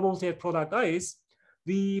arrival probability at product I is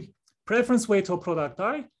the preference weight of product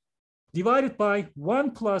I divided by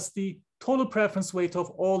 1 plus the total preference weight of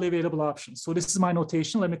all available options. So this is my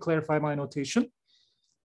notation. Let me clarify my notation.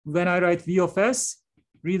 When I write V of S,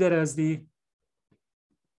 read that as the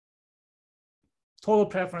total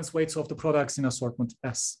preference weights of the products in assortment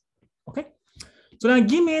S. Okay. So now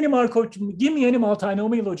give me any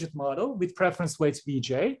multinomial logic model with preference weights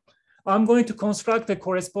Vj. I'm going to construct a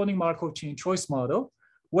corresponding Markov chain choice model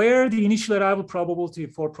where the initial arrival probability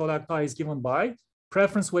for product I is given by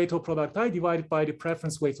preference weight of product I divided by the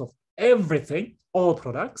preference weight of everything, all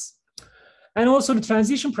products. And also the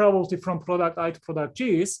transition probability from product I to product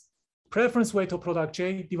J is preference weight of product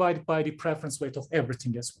J divided by the preference weight of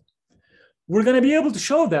everything as well. We're going to be able to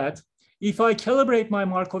show that if I calibrate my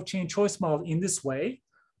Markov chain choice model in this way,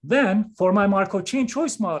 then for my Markov chain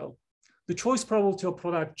choice model, the choice probability of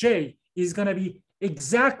product J is going to be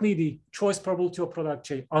exactly the choice probability of product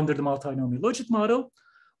J under the multinomial logit model.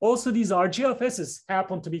 Also, these RG of S's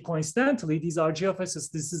happen to be coincidentally, these RG of S's,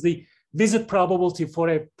 this is the visit probability for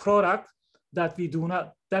a product that we do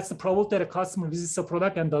not, that's the probability that a customer visits a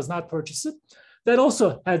product and does not purchase it. That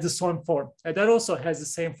also has the same form, and that also has the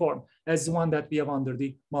same form as the one that we have under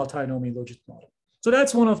the multinomial logit model. So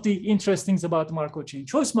that's one of the interesting things about the Markov chain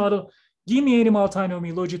choice model. Give me any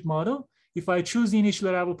multinomial logit model. If I choose the initial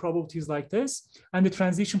arrival probabilities like this and the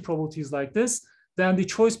transition probabilities like this, then the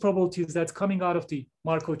choice probabilities that's coming out of the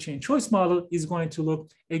Markov chain choice model is going to look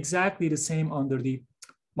exactly the same under the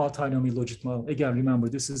multinomial logit model. Again, remember,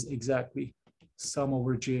 this is exactly sum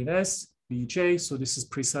over J and S, Bj. So this is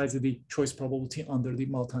precisely the choice probability under the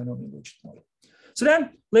multinomial logit model. So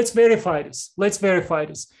then let's verify this. Let's verify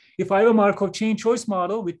this. If I have a Markov chain choice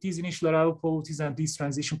model with these initial arrival probabilities and these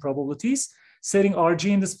transition probabilities, setting RG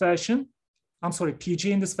in this fashion, I'm sorry,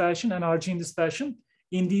 PG in this fashion and RG in this fashion,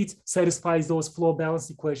 indeed satisfies those flow balance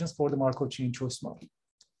equations for the Markov chain choice model.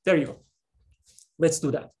 There you go. Let's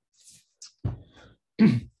do that.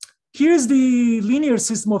 Here's the linear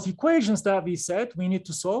system of equations that we said we need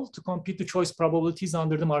to solve to compute the choice probabilities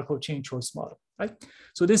under the Markov chain choice model, right?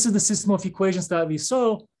 So this is the system of equations that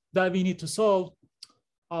we need to solve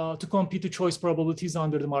to compute the choice probabilities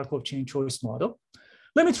under the Markov chain choice model.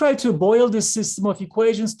 Let me try to boil this system of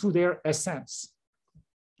equations to their essence.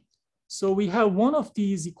 So we have one of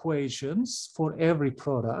these equations for every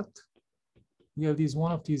product. We have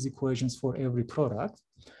one of these equations for every product.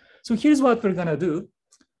 So here's what we're gonna do.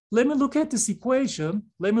 Let me look at this equation.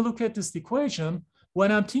 Let me look at this equation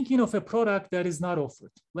when I'm thinking of a product that is not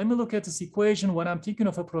offered. Let me look at this equation when I'm thinking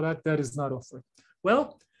of a product that is not offered.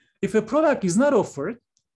 Well, if a product is not offered,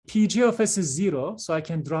 PG of S is 0, so I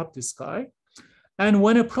can drop this guy. And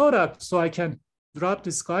when a product, so I can drop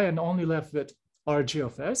this guy and only left with RG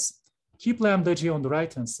of S, keep lambda J on the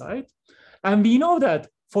right-hand side. And we know that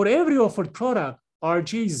for every offered product,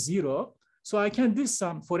 RG is 0. So I can do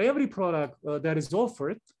sum for every product that is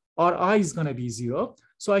offered, Ri is going to be 0.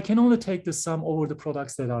 So I can only take the sum over the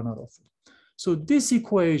products that are not offered. So this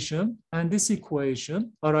equation and this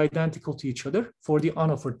equation are identical to each other for the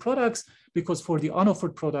unoffered products, because for the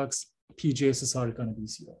unoffered products, PGSs are going to be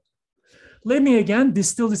 0. Let me again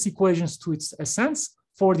distill these equations to its essence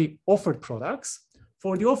for the offered products.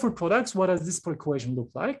 For the offered products, what does this equation look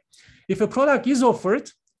like? If a product is offered,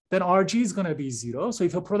 then RG is going to be 0. So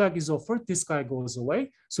if a product is offered, this guy goes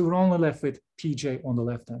away. So we're only left with PJ on the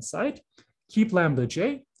left-hand side. Keep lambda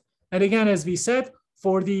J. And again, as we said,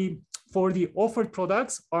 for the offered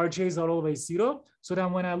products, RJs are always 0. So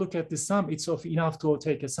then when I look at the sum, it's enough to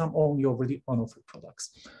take a sum only over the unoffered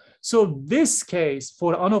products. So this case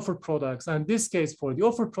for unoffered products and this case for the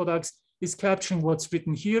offered products is capturing what's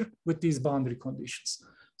written here with these boundary conditions.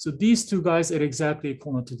 So these two guys are exactly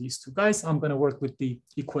equivalent to these two guys. I'm going to work with the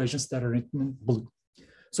equations that are written in blue.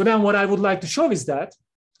 So then what I would like to show is that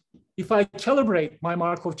if I calibrate my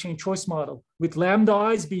Markov chain choice model with lambda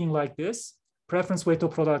i's being like this, preference weight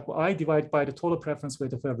of product I divided by the total preference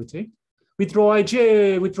weight of everything, with rho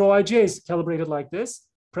ij is calibrated like this,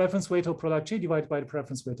 preference weight of product J divided by the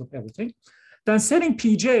preference weight of everything, then setting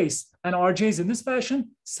PJs and RJs in this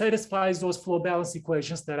fashion satisfies those flow balance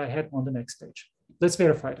equations that I had on the next page. Let's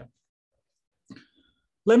verify them.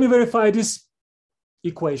 Let me verify this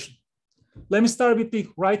equation. Let me start with the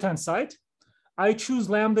right-hand side. I choose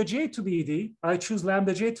lambda J to be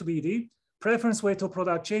the preference weight of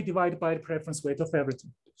product J divided by the preference weight of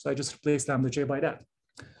everything. So I just replace lambda J by that.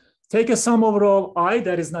 Take a sum over all I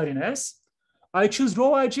that is not in S. I choose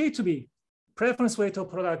rho ij to be preference weight of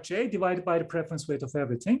product J divided by the preference weight of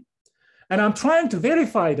everything. And I'm trying to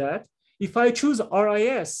verify that if I choose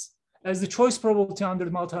RIS as the choice probability under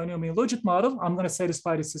the multinomial logit model, I'm going to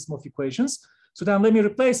satisfy the system of equations. So then let me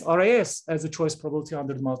replace RIS as the choice probability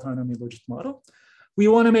under the multinomial logit model. We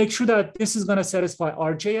want to make sure that this is going to satisfy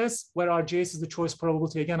RJS, where RJS is the choice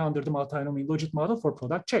probability again under the multinomial logit model for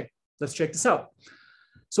product J. Let's check this out.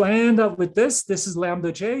 So I end up with this. This is lambda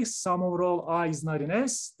J, sum over all I is not in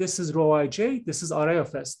S. This is rho ij. This is Ri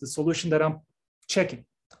of S, the solution that I'm checking.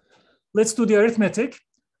 Let's do the arithmetic.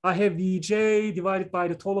 I have Vj divided by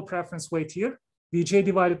the total preference weight here. Vj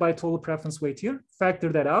divided by total preference weight here.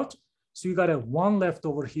 Factor that out. So you got a 1 left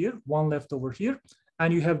over here, 1 left over here,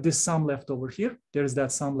 and you have this sum left over here. There's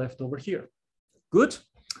that sum left over here. Good.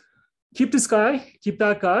 Keep this guy, keep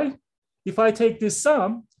that guy. if I take this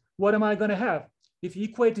sum, what am I going to have? If you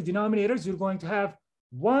equate the denominators, you're going to have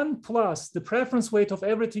 1 plus the preference weight of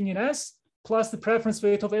everything in S plus the preference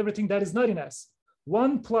weight of everything that is not in S.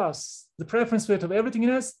 1 plus the preference weight of everything in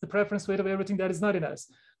S, the preference weight of everything that is not in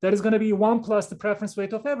S. That is going to be 1 plus the preference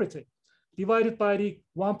weight of everything, divided by the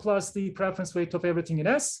 1 plus the preference weight of everything in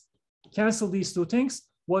S. Cancel these two things.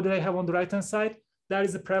 What do I have on the right-hand side? That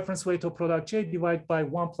is the preference weight of product J divided by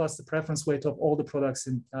 1 plus the preference weight of all the products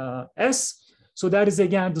in S. So that is,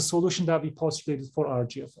 again, the solution that we postulated for our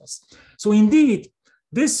GFS. So indeed,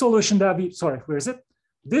 this solution that we,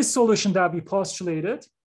 This solution that we postulated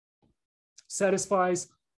satisfies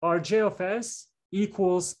our J of S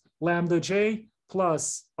equals lambda J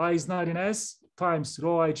plus I is not in S times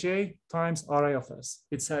rho ij times Ri of S.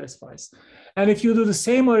 It satisfies. And if you do the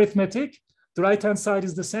same arithmetic, the right-hand side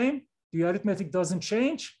is the same. The arithmetic doesn't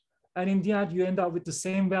change. And in the end, you end up with the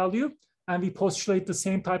same value. And we postulate the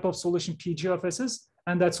same type of solution PG of S's.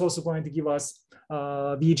 And that's also going to give us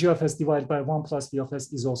VG of S divided by 1 plus V of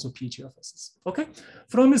S is also PG of S's. Okay.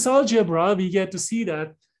 From this algebra, we get to see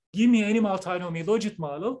that give me any multinomial logit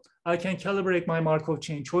model, I can calibrate my Markov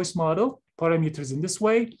chain choice model parameters in this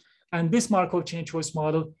way. And this Markov chain choice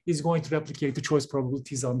model is going to replicate the choice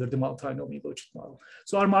probabilities under the multinomial logit model.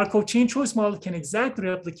 So our Markov chain choice model can exactly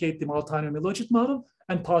replicate the multinomial logit model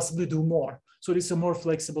and possibly do more. So this is a more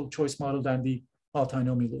flexible choice model than the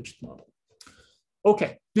multinomial logit model.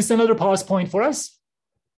 Okay, this is another pause point for us.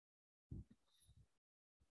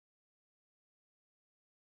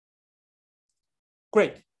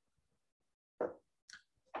 Great.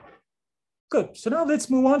 Good, so now let's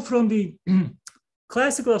move on from the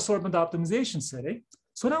classical assortment optimization setting.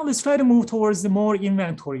 So now let's try to move towards the more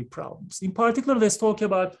inventory problems. In particular, let's talk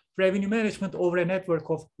about revenue management over a network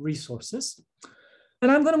of resources.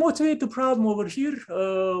 And I'm going to motivate the problem over here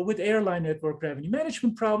with airline network revenue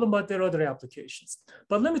management problem, but there are other applications.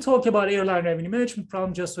 But let me talk about airline revenue management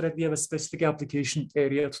problem just so that we have a specific application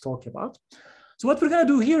area to talk about. So what we're going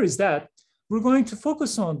to do here is that we're going to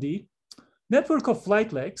focus on the network of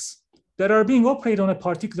flight legs that are being operated on a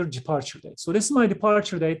particular departure date. So this is my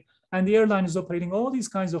departure date, and the airline is operating all these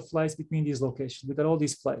kinds of flights between these locations. We've got all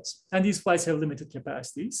these flights, and these flights have limited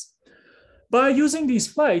capacities. By using these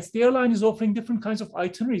flights, the airline is offering different kinds of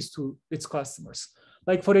itineraries to its customers.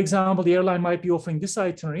 Like, for example, the airline might be offering this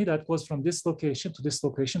itinerary that goes from this location to this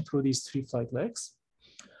location through these 3 flight legs.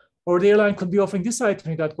 Or the airline could be offering this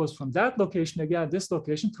itinerary that goes from that location, again, this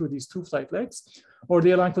location through these 2 flight legs. Or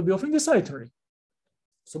the airline could be offering this itinerary.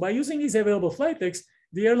 So by using these available flight legs,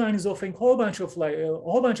 the airline is offering a whole bunch of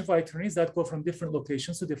itineraries that go from different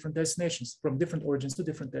locations to different destinations, from different origins to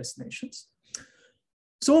different destinations.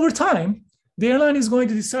 So over time, the airline is going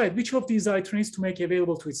to decide which of these itineraries to make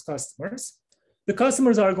available to its customers. The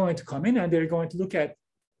customers are going to come in and they're going to look at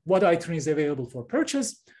what itinerary is available for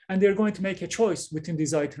purchase, and they're going to make a choice within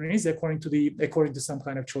these itineraries according to some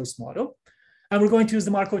kind of choice model. And we're going to use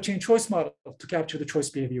the Markov chain choice model to capture the choice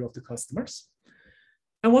behavior of the customers.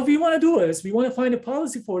 And what we want to do is we want to find a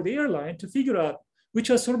policy for the airline to figure out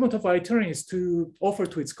which assortment of itineraries to offer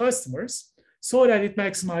to its customers so that it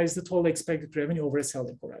maximizes the total expected revenue over a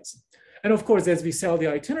selling horizon. And of course, as we sell the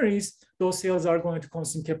itineraries, those sales are going to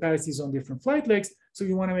consume capacities on different flight legs. So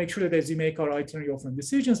we want to make sure that as we make our itinerary offering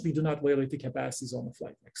decisions, we do not violate the capacities on the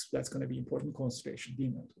flight legs. That's going to be important consideration, the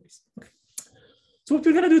inventories. Okay. So what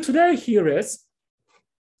we're going to do today here is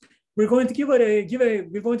we're going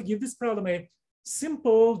to give this problem a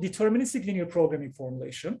simple deterministic linear programming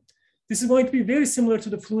formulation. This is going to be very similar to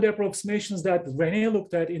the fluid approximations that René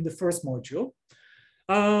looked at in the first module.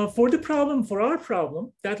 For our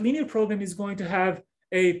problem, that linear program is going to have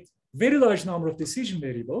a very large number of decision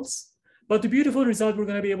variables. But the beautiful result we're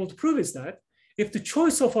going to be able to prove is that if the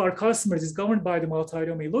choice of our customers is governed by the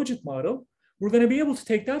multinomial logit model, we're going to be able to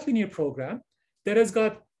take that linear program that has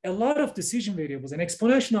got a lot of decision variables, an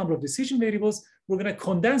exponential number of decision variables. We're going to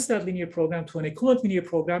condense that linear program to an equivalent linear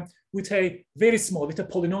program with a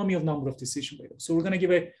polynomial number of decision variables. So we're going to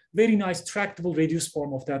give a very nice tractable reduced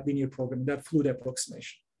form of that linear program, that fluid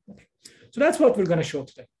approximation. Okay. So that's what we're going to show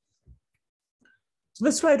today. So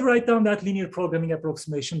let's try to write down that linear programming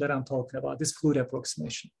approximation that I'm talking about, this fluid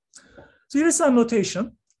approximation. So here's some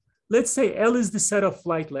notation. Let's say L is the set of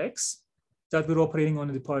flight legs that we're operating on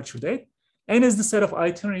the departure date. N is the set of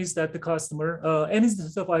itineraries that N is the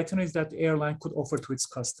set of itineraries that the airline could offer to its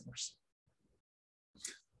customers.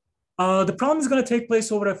 The problem is going to take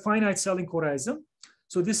place over a finite selling horizon.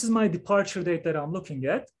 So this is my departure date that I'm looking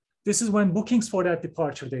at. This is when bookings for that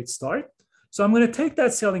departure date start. So I'm going to take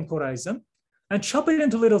that selling horizon and chop it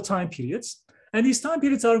into little time periods. And these time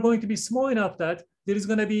periods are going to be small enough that there is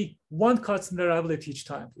going to be one customer arrival at each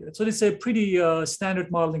time period. So this is a pretty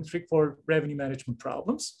standard modeling trick for revenue management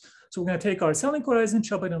problems. So we're going to take our selling horizon,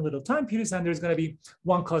 chop it in little time periods, and there's going to be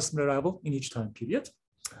one customer arrival in each time period.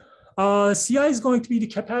 CI is going to be the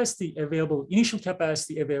capacity available, initial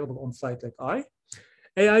capacity available on flight leg I.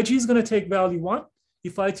 AIG is going to take value 1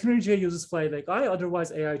 if itinerary J uses flight leg I,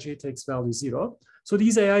 otherwise AIJ takes value 0. So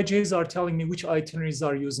these AIJs are telling me which itineraries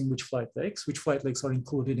are using which flight legs are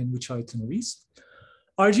included in which itineraries.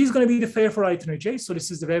 RG is going to be the fare for itinerary J. So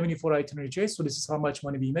this is the revenue for itinerary J. So this is how much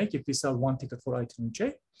money we make if we sell one ticket for itinerary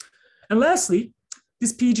J. And lastly,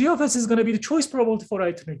 this PG of S is going to be the choice probability for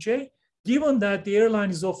itinerary J, given that the airline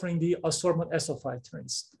is offering the assortment S of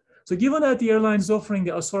itineraries. So given that the airline is offering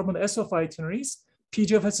the assortment S of itineraries,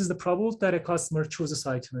 PG of S is the probability that a customer chooses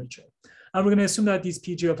itinerary J. And we're going to assume that these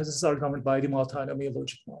PG of S's are governed by the multinomial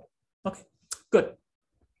logic model. Okay, good.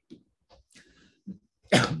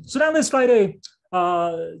 So now let's write a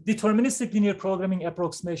deterministic linear programming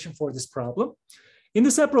approximation for this problem. In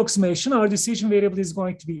this approximation, our decision variable is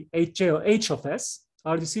going to be H of S.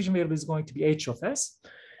 Our decision variable is going to be H of S.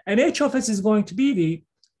 And H of S is going to be the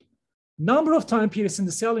number of time periods in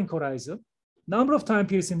the selling horizon,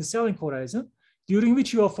 during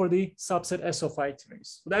which you offer the subset S of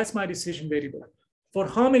itineraries. So that's my decision variable. For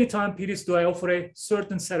how many time periods do I offer a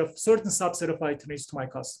certain subset of itineraries to my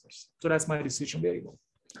customers? So that's my decision variable.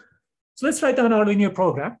 So let's write down our linear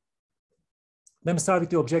program. Let me start with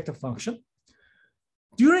the objective function.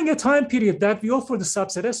 During a time period that we offer the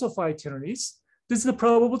subset S of itineraries, this is the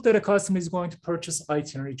probability that a customer is going to purchase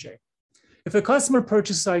itinerary J. If a customer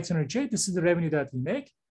purchases itinerary J, this is the revenue that we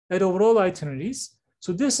make at overall itineraries.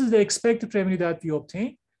 So this is the expected revenue that we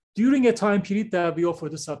obtain during a time period that we offer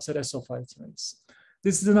the subset S of itineraries.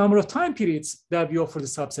 This is the number of time periods that we offer the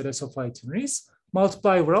subset S of itineraries.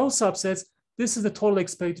 Multiply over all subsets. This is the total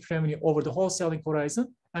expected revenue over the whole selling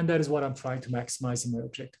horizon. And that is what I'm trying to maximize in my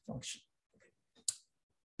objective function.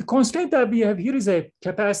 The constraint that we have here is a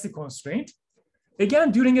capacity constraint.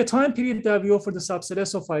 Again, during a time period that we offer the subset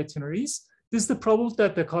S of itineraries, this is the probability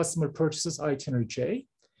that the customer purchases itinerary J.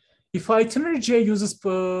 If itinerary J uses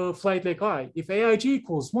flight leg I, if AIG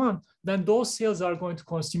equals 1, then those sales are going to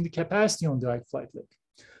consume the capacity on the flight leg.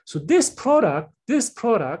 So this product is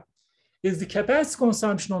the capacity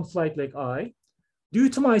consumption on flight leg I due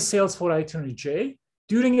to my sales for itinerary J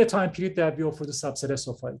during a time period that we offer the subset S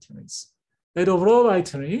of itineraries. At overall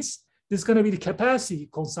itineraries, this is going to be the capacity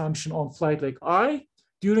consumption on flight leg I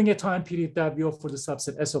during a time period that we offer the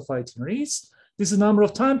subset S of itineraries. This is the number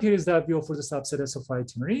of time periods that we offer the subset S of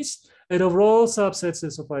itineraries. At overall subsets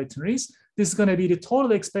S of itineraries, this is going to be the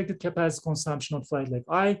total expected capacity consumption on flight leg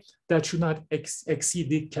I that should not exceed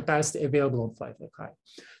the capacity available on flight leg I.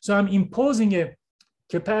 So I'm imposing a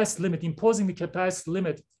capacity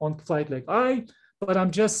limit, on flight leg I, but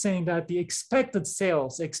I'm just saying that the expected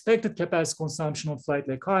capacity consumption on flight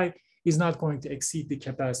leg I is not going to exceed the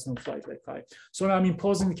capacity on flight leg I. So I'm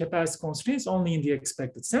imposing the capacity constraints only in the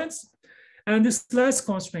expected sense. And this last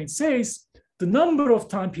constraint says the number of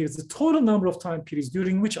time periods, the total number of time periods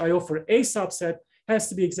during which I offer a subset has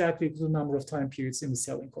to be exactly the number of time periods in the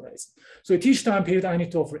selling horizon. So at each time period, I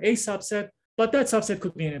need to offer a subset, but that subset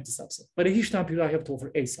could be an empty subset. But at each time period, I have to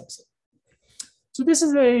offer a subset. So this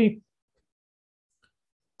is a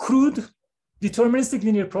crude deterministic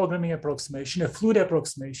linear programming approximation, a fluid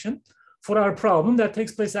approximation for our problem that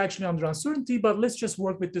takes place actually under uncertainty, but let's just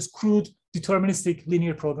work with this crude deterministic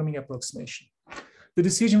linear programming approximation. The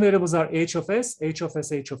decision variables are H of S, H of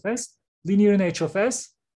S, H of S, linear in H of S.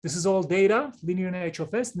 This is all data, linear in H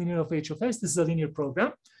of S, linear of H of S. This is a linear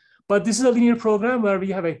program. But this is a linear program where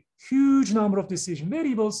we have a huge number of decision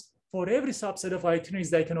variables. For every subset of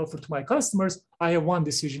itineraries that I can offer to my customers, I have one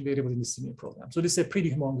decision variable in this linear program. So this is a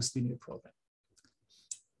pretty humongous linear program.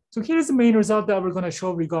 So here's the main result that we're going to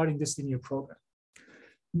show regarding this linear program.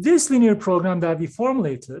 This linear program that we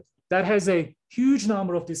formulated that has a huge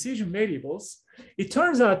number of decision variables, it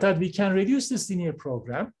turns out that we can reduce this linear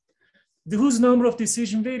program whose number of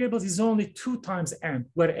decision variables is only 2 times n,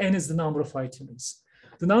 where n is the number of itineraries.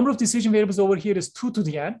 The number of decision variables over here is 2 to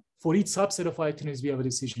the n. For each subset of itineraries, we have a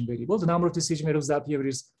decision variable. The number of decision variables that we have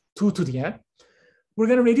is 2 to the n. We're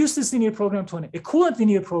going to reduce this linear program to an equivalent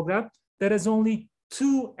linear program that has only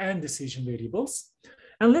 2 n decision variables.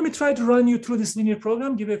 And let me try to run you through this linear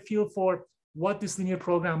program, give a feel for what this linear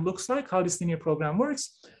program looks like, how this linear program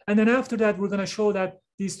works. And then after that, we're going to show that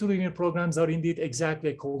these 2 linear programs are indeed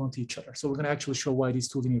exactly equivalent to each other. So we're going to actually show why these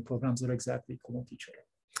 2 linear programs are exactly equivalent to each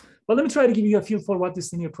other. But let me try to give you a feel for what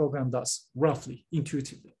this linear program does, roughly,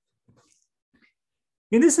 intuitively.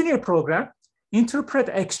 In this linear program, interpret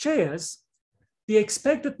xj as the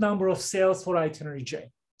expected number of sales for itinerary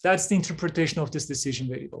J. That's the interpretation of this decision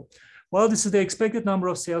variable. Well, this is the expected number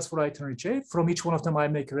of sales for itinerary J. From each one of them, I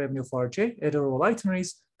make a revenue for Rj, add all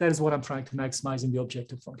itineraries. That is what I'm trying to maximize in the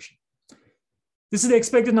objective function. This is the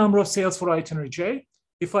expected number of sales for itinerary J.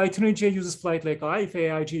 If itinerary J uses flight leg I, if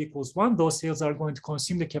AIJ equals 1, those sales are going to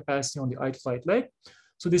consume the capacity on the ith flight leg.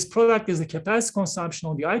 So this product is the capacity consumption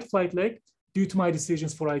on the ith flight leg due to my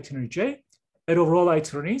decisions for itinerary J. At overall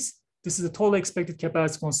itineraries, this is the total expected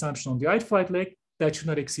capacity consumption on the ith flight leg that should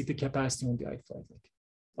not exceed the capacity on the ith flight leg.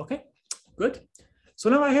 Okay, good. So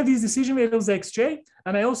now I have these decision variables xj,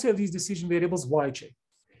 and I also have these decision variables yj.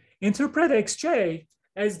 Interpret xj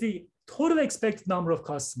as the total expected number of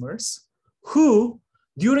customers who,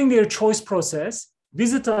 during their choice process,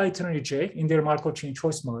 visit the itinerary J in their Markov chain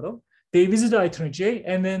choice model. They visit the itinerary J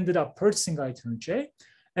and ended up purchasing itinerary J,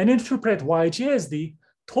 and interpret yj as the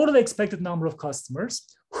total expected number of customers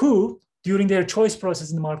who, during their choice process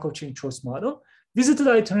in the Markov chain choice model, visited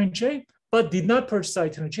itinerary J, but did not purchase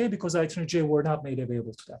itinerary J because itinerary J were not made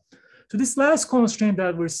available to them. So this last constraint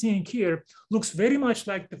that we're seeing here looks very much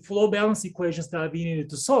like the flow balance equations that we needed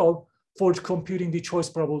to solve for computing the choice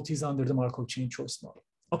probabilities under the Markov chain choice model.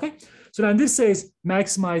 Okay, so then this says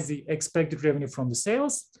maximize the expected revenue from the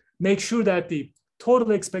sales, make sure that the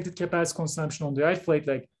total expected capacity consumption on the ith flight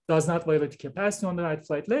leg does not violate the capacity on the ith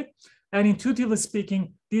flight leg, and intuitively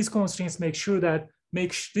speaking, these constraints make sure that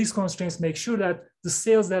the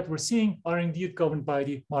sales that we're seeing are indeed governed by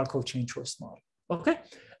the Markov chain choice model. Okay,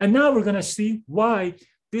 and now we're going to see why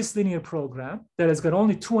this linear program that has got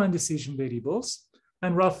only 2 indecision variables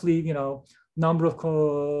and roughly, number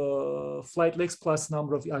of flight legs plus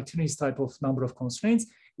number of itineraries type of number of constraints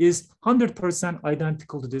is 100%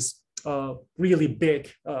 identical to this really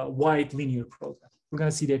big wide linear program. We're going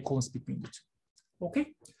to see the equivalence between the two. Okay.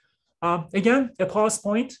 Again, a pause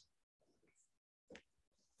point.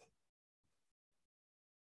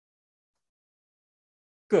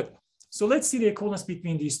 Good. So let's see the equivalence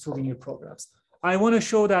between these 2 linear programs. I want to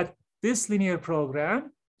show that this linear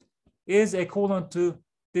program is equivalent to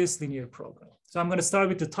this linear program. So I'm going to start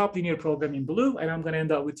with the top linear program in blue, and I'm going to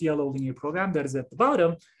end up with the yellow linear program that is at the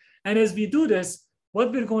bottom. And as we do this,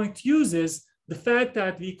 what we're going to use is the fact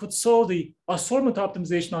that we could solve the assortment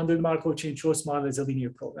optimization under the Markov chain choice model as a linear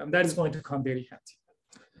program. That is going to come very handy.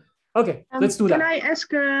 Okay, let's do that. Can I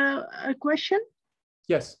ask a question?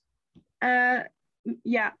 Yes.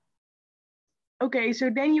 Yeah. Okay, so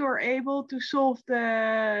then you are able to solve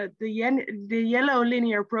the yellow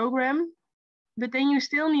linear program, but then you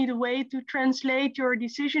still need a way to translate your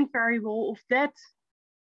decision variable of that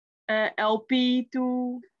LP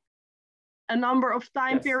to a number of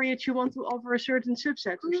time periods you want to offer a certain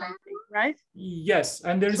subset or something, right? Yes,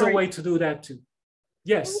 and there's a way to do that too.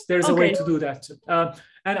 Yes, there's a way to do that too.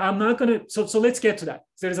 And I'm not going to, so let's get to that.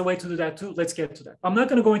 There's a way to do that too. Let's get to that. I'm not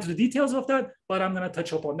going to go into the details of that, but I'm going to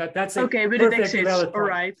touch upon that. That's a perfectly valid point. All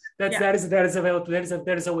right. There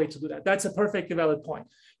is a way to do that. That's a perfectly valid point.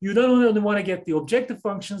 You don't only want to get the objective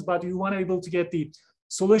functions, but you want to be able to get the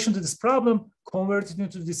solution to this problem, convert it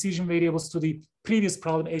into decision variables to the previous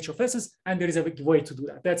problem h of s's, and there is a way to do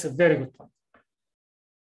that. That's a very good point.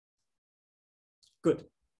 Good.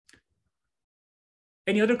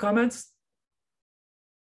 Any other comments?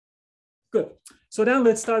 Good. So then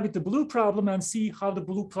let's start with the blue problem and see how the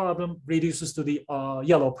blue problem reduces to the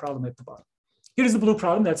yellow problem at the bottom. Here's the blue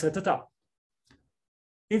problem that's at the top.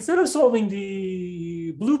 Instead of solving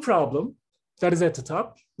the blue problem that is at the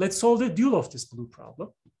top, let's solve the dual of this blue problem.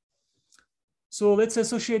 So let's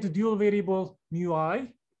associate the dual variable mu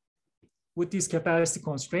I with these capacity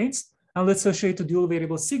constraints, and let's associate the dual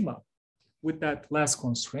variable sigma with that last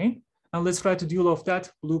constraint. And let's write the dual of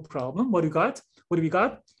that blue problem. What do we got? What do we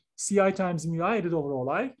got? Ci times mu I added over all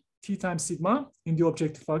I, t times sigma in the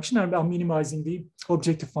objective function, and I'm minimizing the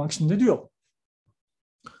objective function in the dual.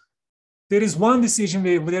 There is one decision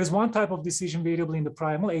variable, there is one type of decision variable in the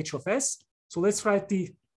primal h of s. So let's write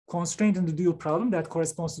the constraint in the dual problem that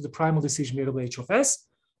corresponds to the primal decision variable h of s.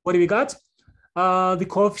 What do we got? The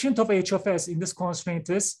coefficient of h of s in this constraint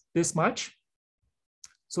is this much.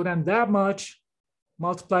 So then that much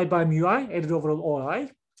multiplied by mu I added over all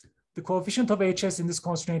I. The coefficient of hs in this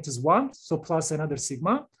constraint is 1, so plus another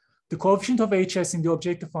sigma. The coefficient of hs in the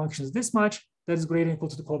objective function is this much. That is greater than or equal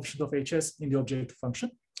to the coefficient of hs in the objective function.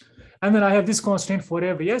 And then I have this constraint for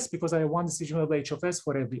every s because I have one decision of h of s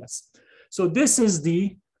for every s. So this is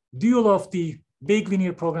the dual of the big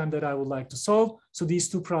linear program that I would like to solve. So these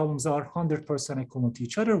two problems are 100% equivalent to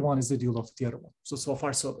each other. One is the dual of the other one. So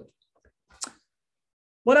far, so good.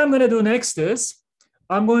 What I'm going to do next is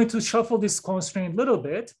I'm going to shuffle this constraint a little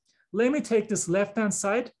bit. Let me take this left-hand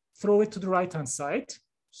side throw it to the right-hand side.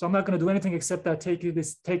 So I'm not going to do anything except that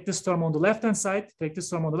take this term on the left-hand side, take this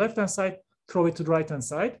term on the left-hand side, throw it to the right-hand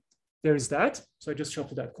side. There is that. So I just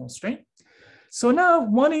shuffle that constraint. So now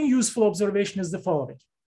one useful observation is the following.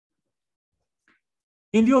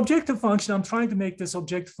 In the objective function, I'm trying to make this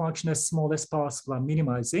objective function as small as possible. I'm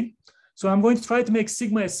minimizing. So I'm going to try to make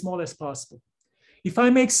sigma as small as possible. If I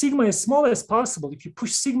make sigma as small as possible, if you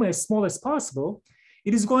push sigma as small as possible,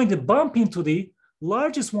 it is going to bump into the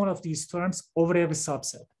largest one of these terms over every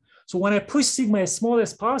subset. So when I push sigma as small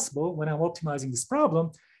as possible, when I'm optimizing this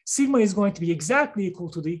problem, sigma is going to be exactly equal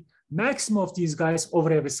to the maximum of these guys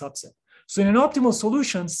over every subset. So in an optimal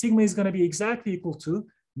solution, sigma is going to be exactly equal to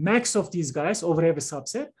max of these guys over every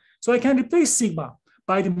subset. So I can replace sigma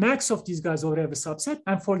by the max of these guys over every subset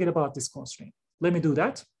and forget about this constraint. Let me do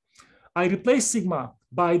that. I replace sigma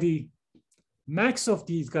by the max of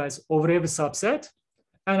these guys over every subset,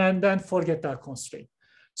 and then forget that constraint.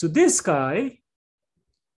 So this guy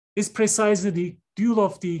is precisely the dual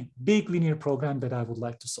of the big linear program that I would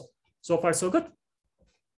like to solve. So far, so good.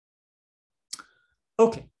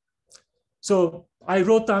 Okay. So I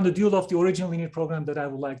wrote down the dual of the original linear program that I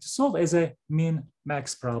would like to solve as a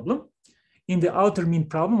min-max problem. In the outer min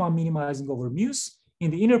problem, I'm minimizing over mu's. In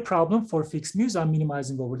the inner problem for fixed mu's, I'm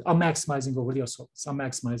maximizing over the assortments. I'm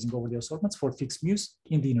maximizing over the assortments for fixed mu's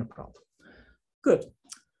in the inner problem. Good.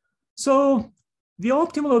 So the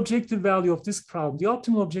optimal objective value of this problem, the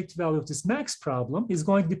optimal objective value of this max problem is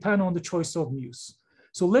going to depend on the choice of mu's.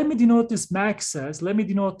 So let me denote this max as, let me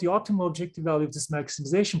denote the optimal objective value of this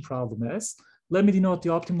maximization problem as, let me denote the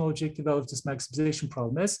optimal objective value of this maximization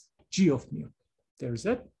problem as G of mu. There's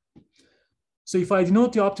it. So if I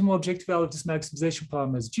denote the optimal objective value of this maximization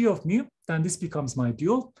problem as G of mu, then this becomes my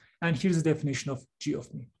dual. And here's the definition of G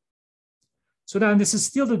of mu. So then this is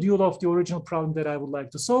still the dual of the original problem that I would like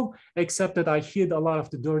to solve, except that I hid a lot of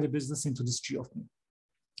the dirty business into this G of mu.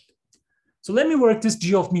 So let me work this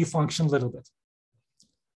G of mu function a little bit.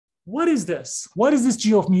 What is this? What is this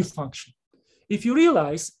G of mu function? If you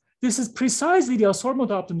realize, this is precisely the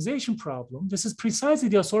assortment optimization problem. This is precisely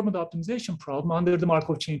the assortment optimization problem under the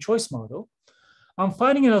Markov chain choice model. I'm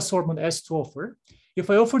finding an assortment S to offer. If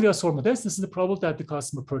I offer the assortment S, this is the probability that the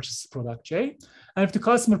customer purchases product J. And if the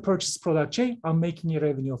customer purchases product J, I'm making a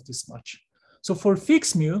revenue of this much. So for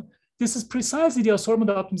fixed mu, this is precisely the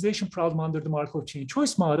assortment optimization problem under the Markov chain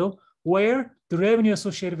choice model, where the revenue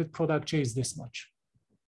associated with product J is this much.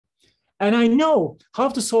 And I know how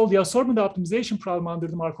to solve the assortment optimization problem under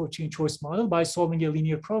the Markov chain choice model by solving a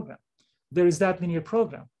linear program. There is that linear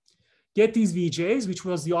program. Get these VJs, which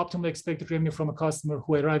was the optimal expected revenue from a customer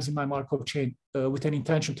who arrives in my Markov chain with an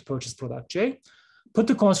intention to purchase product J. Put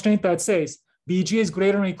the constraint that says VJ is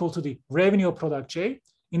greater or equal to the revenue of product J.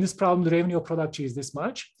 In this problem, the revenue of product J is this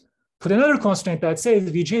much. Put another constraint that says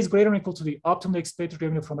VJ is greater or equal to the optimal expected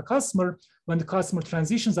revenue from a customer when the customer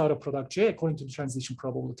transitions out of product J according to the transition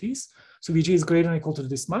probabilities. So VJ is greater or equal to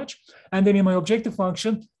this much. And then in my objective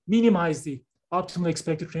function, minimize the optimal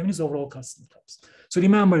expected revenues over all customer types. So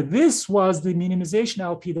remember, this was the minimization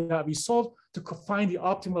LP that we solved to find the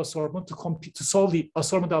optimal assortment to solve the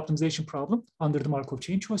assortment optimization problem under the Markov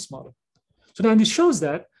chain choice model. So then this shows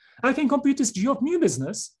that I can compute this G of mu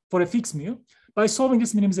business for a fixed mu by solving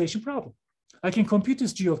this minimization problem. I can compute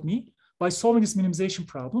this G of mu by solving this minimization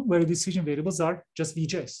problem where the decision variables are just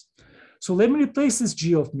VJs. So let me replace this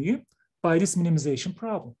G of mu by this minimization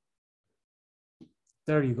problem.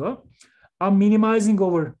 There you go. I'm minimizing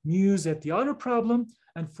over mu's at the other problem.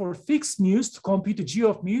 And for fixed mu's to compute the G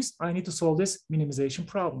of mu's, I need to solve this minimization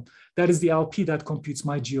problem. That is the LP that computes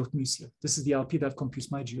my G of mu's here. This is the LP that computes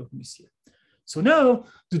my G of mu's here. So now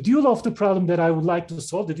the dual of the problem that I would like to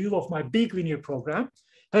solve, the dual of my big linear program,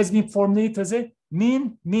 has been formulated as a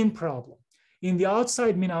min problem. In the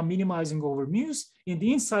outside min, I'm minimizing over mu's. In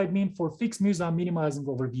the inside min for fixed mu's, I'm minimizing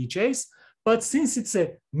over VJs. But since it's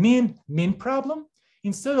a min problem,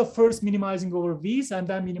 instead of first minimizing over V's and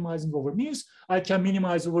then minimizing over mu's, I can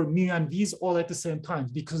minimize over mu and V's all at the same time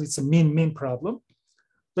because it's a min problem.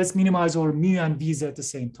 Let's minimize over mu and V's at the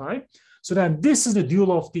same time. So then this is the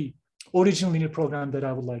dual of the original linear program that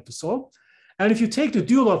I would like to solve. And if you take the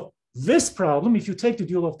dual of this problem,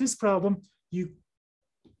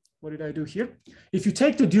 what did I do here? If you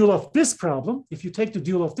take the dual of this problem,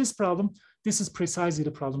 this is precisely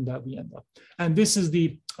the problem that we end up. And this is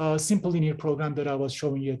the simple linear program that I was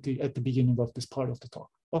showing you at the beginning of this part of the talk,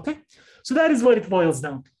 okay? So that is what it boils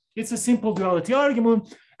down to. It's a simple duality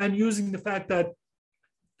argument, and using the fact that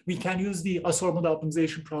we can use the assortment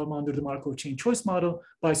optimization problem under the Markov chain choice model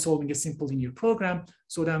by solving a simple linear program.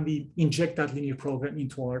 So then we inject that linear program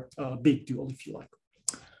into our big dual, if you like.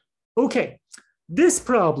 Okay, This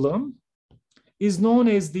problem is known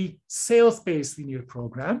as the sales-based linear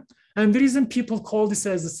program. And the reason people call this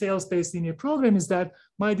as the sales-based linear program is that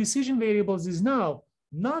my decision variables is now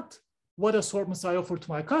not what assortments I offer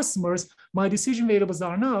to my customers. My decision variables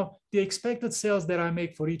are now the expected sales that I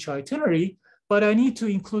make for each itinerary, but I need to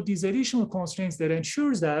include these additional constraints that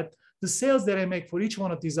ensures that the sales that I make for each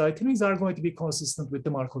one of these itineraries are going to be consistent with the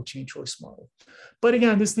Markov chain choice model. But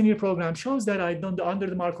again, this linear program shows that under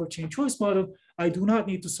the Markov chain choice model, I do not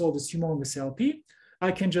need to solve this humongous LP.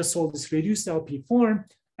 I can just solve this reduced LP form,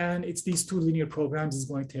 and it's these two linear programs is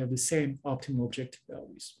going to have the same optimal objective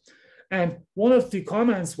values. And one of the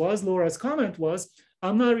comments was, Laura's comment was,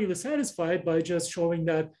 I'm not really satisfied by just showing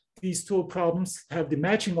that these two problems have the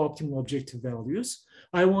matching optimal objective values.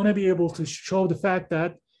 I want to be able to show the fact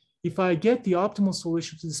that if I get the optimal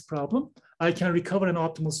solution to this problem, I can recover an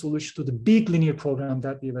optimal solution to the big linear program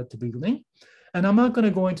that we have at the beginning. And I'm not going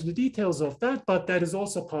to go into the details of that, but that is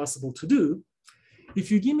also possible to do.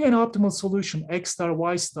 If you give me an optimal solution, X star,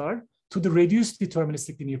 Y star, to the reduced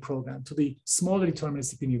deterministic linear program, to the smaller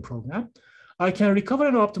deterministic linear program, I can recover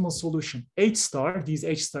an optimal solution, H star, these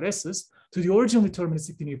H star S's, to the original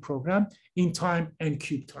deterministic linear program in time and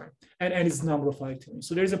cube time, and its number of itineraries.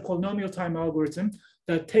 So there's a polynomial time algorithm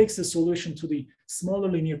that takes the solution to the smaller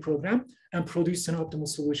linear program and produces an optimal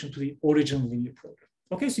solution to the original linear program.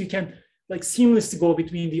 Okay, so you can like seamlessly go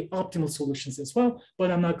between the optimal solutions as well,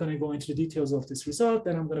 but I'm not going to go into the details of this result,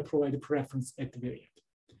 and I'm going to provide a preference at the very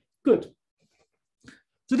end. Good.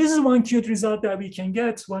 So this is one cute result that we can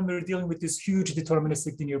get when we're dealing with this huge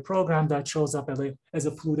deterministic linear program that shows up as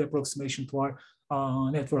a fluid approximation to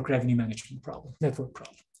our network revenue management problem, network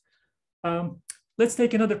problem. Let's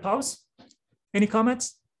take another pause. Any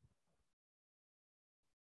comments?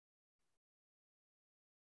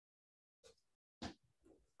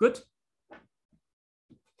 Good.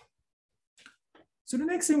 So the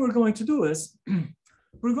next thing we're going to do is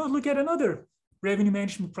we're going to look at another revenue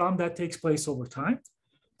management problem that takes place over time.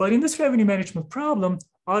 But in this revenue management problem,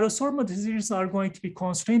 our assortment decisions are going to be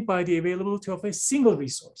constrained by the availability of a single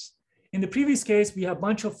resource. In the previous case, we have a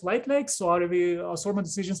bunch of flight legs, so our assortment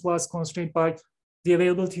decisions was constrained by the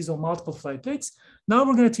availabilities of multiple flight legs. Now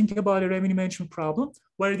we're going to think about a revenue management problem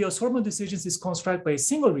where the assortment decisions is constrained by a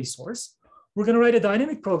single resource. We're going to write a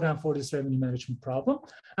dynamic program for this revenue management problem,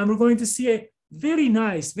 and we're going to see a very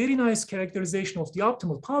nice characterization of the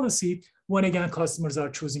optimal policy when, again, customers are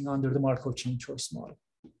choosing under the Markov chain choice model.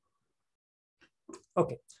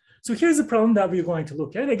 Okay, so here's the problem that we're going to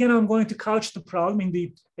look at. Again, I'm going to couch the problem in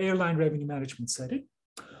the airline revenue management setting.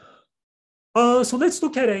 So let's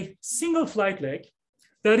look at a single flight leg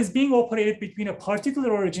that is being operated between a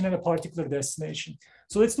particular origin and a particular destination.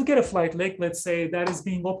 So let's look at a flight leg, let's say, that is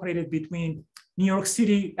being operated between New York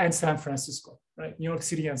City and San Francisco, right? New York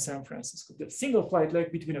City and San Francisco, the single flight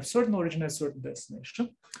leg between a certain origin and a certain destination.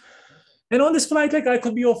 And on this flight leg, I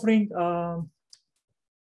could be offering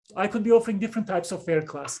different types of fare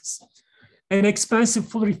classes. An expensive,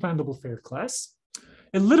 fully refundable fare class,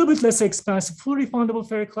 a little bit less expensive, fully refundable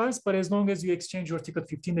fare class, but as long as you exchange your ticket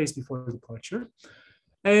 15 days before departure,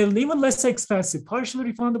 an even less expensive,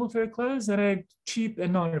 partially refundable fare class, and a cheap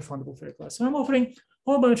and non-refundable fare class. So I'm offering a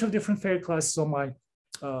whole bunch of different fare classes on my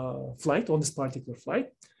flight, on this particular flight.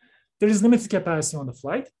 There is limited capacity on the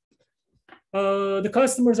flight. The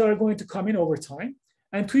customers are going to come in over time.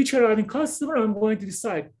 And to each arriving customer, I'm going to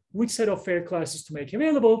decide which set of fare classes to make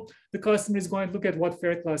available. The customer is going to look at what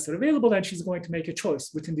fare classes are available, and she's going to make a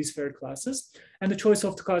choice within these fare classes. And the choice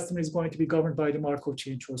of the customer is going to be governed by the Markov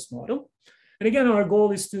chain choice model. And again, our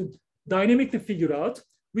goal is to dynamically figure out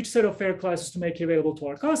which set of fare classes to make available to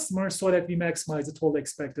our customers so that we maximize the total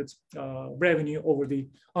expected revenue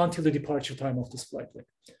until the departure time of this flight leg.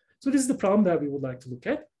 So this is the problem that we would like to look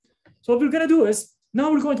at. So what we're going to do is,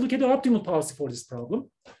 now we're going to look at the optimal policy for this problem.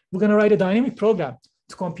 We're going to write a dynamic program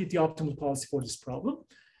to compute the optimal policy for this problem.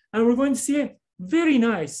 And we're going to see a very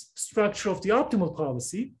nice structure of the optimal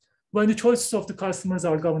policy when the choices of the customers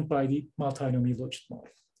are governed by the multinomial logit model.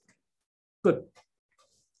 Good.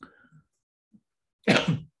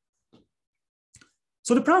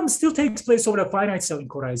 So the problem still takes place over a finite selling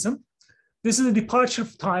horizon. This is the departure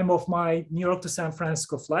time of my New York to San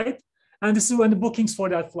Francisco flight. And this is when the bookings for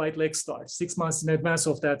that flight leg start. 6 months in advance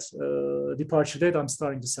of that departure date, I'm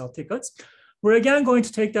starting to sell tickets. We're again going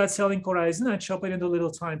to take that selling horizon and chop it into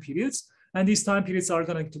little time periods. And these time periods are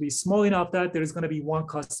going to be small enough that there is going to be one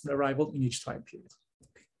customer arrival in each time period.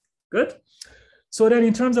 Good. So then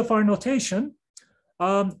in terms of our notation,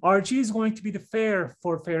 RG is going to be the fare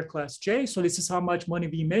for fare class J. So this is how much money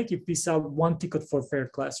we make if we sell one ticket for fare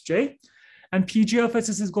class J. And PG of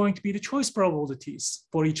SS is going to be the choice probabilities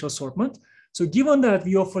for each assortment. So given that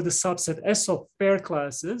we offer the subset S of fair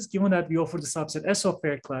classes,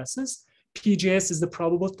 PJS is the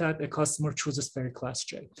probability that a customer chooses fair class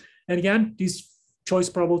J. And again, these choice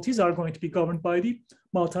probabilities are going to be governed by the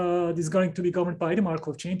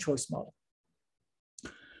Markov chain choice model.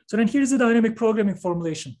 So then here's the dynamic programming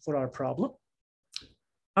formulation for our problem.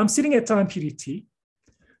 I'm sitting at time period T.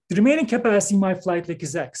 The remaining capacity in my flight leg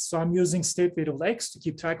is X. So I'm using state variable X to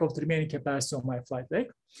keep track of the remaining capacity on my flight leg.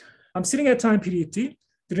 I'm sitting at time period T.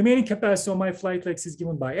 The remaining capacity on my flight legs is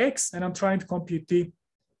given by X, and I'm trying to compute the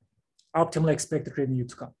optimal expected revenue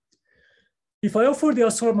to come. If I offer the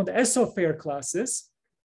assortment S of fair classes,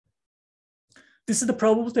 this is the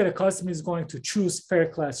probability that a customer is going to choose fair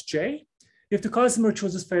class J. If the customer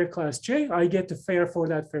chooses fair class J, I get the fare for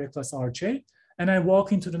that fair class RJ, and I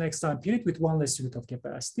walk into the next time period with one less unit of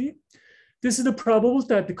capacity. This is the probability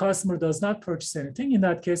that the customer does not purchase anything. In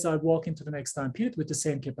that case, I walk into the next time period with the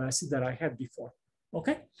same capacity that I had before.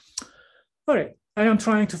 Okay. All right. I am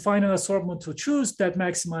trying to find an assortment to choose that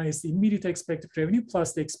maximizes the immediate expected revenue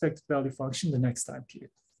plus the expected value function in the next time period.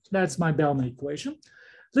 That's my Bellman equation.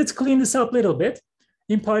 Let's clean this up a little bit.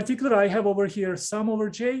 In particular, I have over here sum over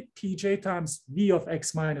J, Pj times V of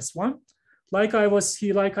X minus 1. Like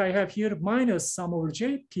I have here minus sum over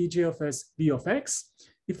J, Pj of S, V of X.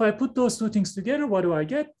 If I put those two things together, what do I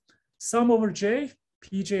get? Sum over J,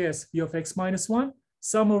 Pjs, V of X minus 1,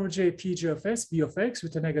 sum over J, Pj of S, V of X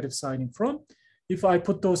with a negative sign in front. If I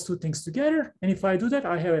put those two things together, and if I do that,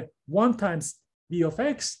 I have a 1 times V of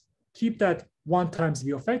X, keep that 1 times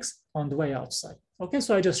V of X on the way outside. Okay,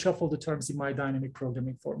 so I just shuffle the terms in my dynamic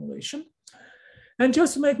programming formulation. And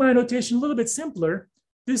just to make my notation a little bit simpler,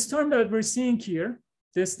 this term that we're seeing here,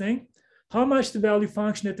 this thing, how much the value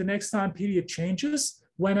function at the next time period changes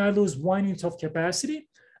when I lose 1 unit of capacity,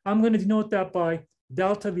 I'm going to denote that by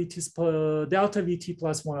delta VT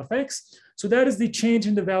plus 1 of X. So that is the change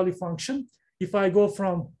in the value function. If I go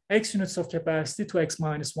from X units of capacity to X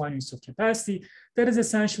minus 1 units of capacity, that is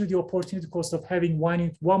essentially the opportunity cost of having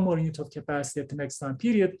one more unit of capacity at the next time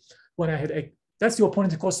period when I had, that's the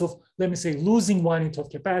opportunity cost of, let me say, losing 1 unit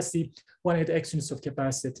of capacity when I had X units of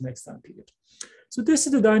capacity at the next time period. So this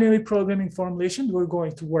is the dynamic programming formulation we're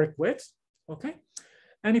going to work with, okay?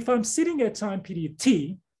 And if I'm sitting at time period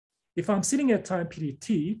T, and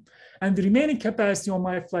the remaining capacity on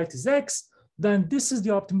my flight is X, then this is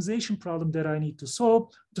the optimization problem that I need to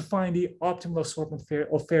solve to find the optimal assortment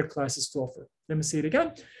of fair classes to offer. Let me say it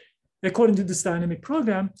again. According to this dynamic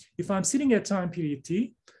program, if I'm sitting at time period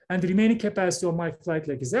T and the remaining capacity on my flight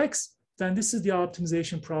leg is X, then this is the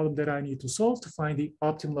optimization problem that I need to solve to find the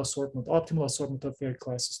optimal assortment of fair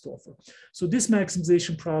classes to offer. So this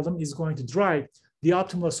maximization problem is going to drive the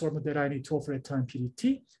optimal assortment that I need to offer at time period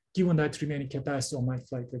T, given that remaining capacity on my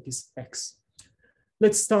flight leg is X.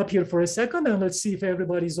 Let's stop here for a second and let's see if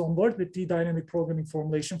everybody's on board with the dynamic programming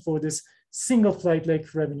formulation for this single flight leg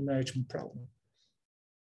revenue management problem.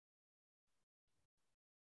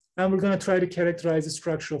 And we're going to try to characterize the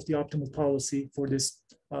structure of the optimal policy for this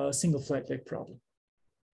single flight leg problem.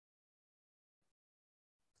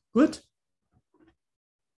 Good.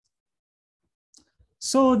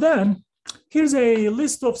 So then, here's a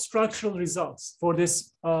list of structural results for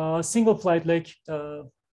this single flight leg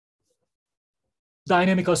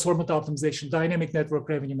dynamic assortment optimization, dynamic network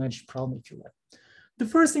revenue management problem, if you like. The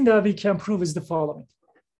first thing that we can prove is the following.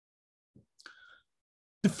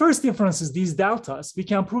 The first differences, these deltas, we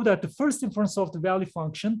can prove that the first difference of the value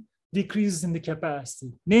function decreases in the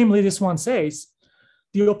capacity. Namely, this one says,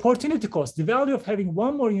 the opportunity cost, the value of having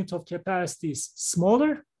 1 more unit of capacity is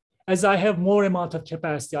smaller as I have more amount of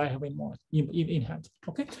capacity I have in hand,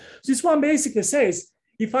 okay? So this one basically says,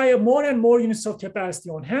 if I have more and more units of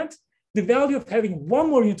capacity on hand, the value of having 1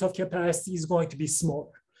 more unit of capacity is going to be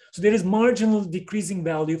smaller. So there is marginal decreasing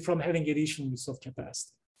value from having additional units of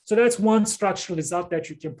capacity. So that's one structural result that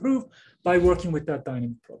you can prove by working with that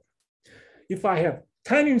dynamic program. If I have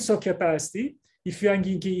 10 units of capacity, if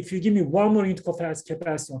you give me 1 more unit of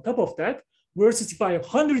capacity on top of that, versus if I have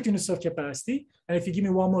 100 units of capacity, and if you give me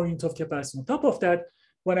 1 more unit of capacity on top of that,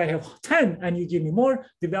 when I have 10 and you give me more,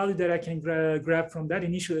 the value that I can grab from that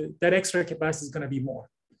that extra capacity is going to be more.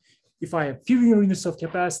 If I have fewer units of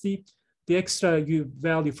capacity, the extra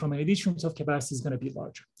value from an additional unit of capacity is going to be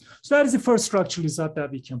larger. So that is the first structural result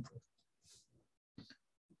that we can prove.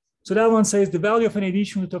 So that one says the value of an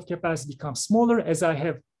additional unit of capacity becomes smaller as I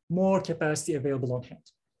have more capacity available on hand.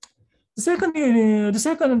 The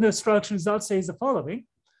second structural result says the following.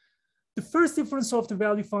 The first difference of the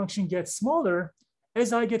value function gets smaller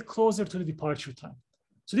as I get closer to the departure time.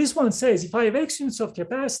 So this one says if I have X units of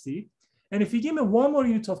capacity, and if you give me 1 more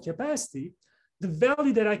unit of capacity, the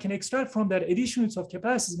value that I can extract from that additional units of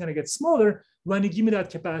capacity is going to get smaller when you give me that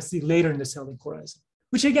capacity later in the selling horizon,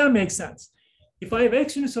 which again makes sense. If I have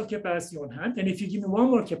X units of capacity on hand, and if you give me one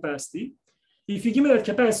more capacity, if you give me that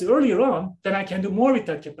capacity earlier on, then I can do more with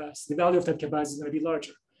that capacity. The value of that capacity is going to be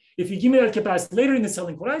larger. If you give me that capacity later in the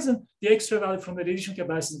selling horizon, the extra value from that additional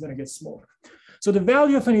capacity is going to get smaller. So the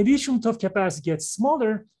value of an additional unit of capacity gets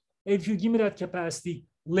smaller if you give me that capacity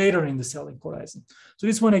later in the selling horizon. So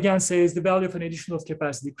this one again says the value of an additional of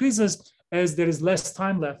capacity decreases as there is less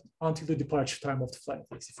time left until the departure time of the flight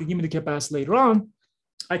leaves. If you give me the capacity later on,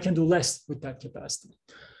 I can do less with that capacity.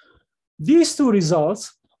 These two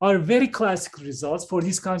results are very classical results for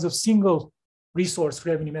these kinds of single resource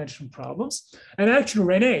revenue management problems. And actually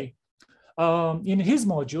Rene, in his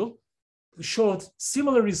module, showed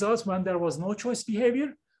similar results when there was no choice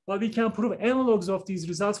behavior, but we can prove analogs of these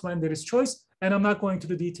results when there is choice. And I'm not going to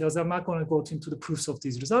the details. I'm not going to go into the proofs of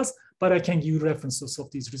these results, but I can give you references of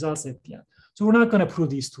these results at the end. So we're not going to prove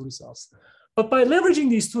these two results. But by leveraging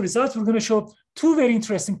these two results, we're going to show two very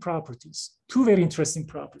interesting properties.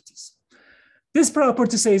 This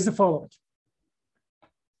property says the following.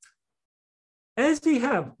 As we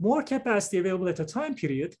have more capacity available at a time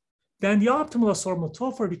period, then the optimal assortment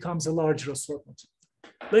offer becomes a larger assortment.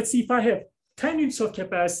 Let's see, if I have 10 units of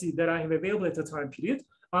capacity that I have available at a time period,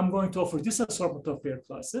 I'm going to offer this assortment of fare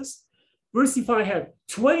classes. Versus if I have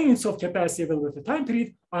 20 units of capacity available at a time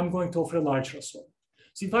period, I'm going to offer a larger assortment.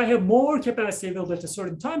 So if I have more capacity available at a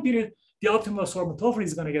certain time period, the optimal assortment offer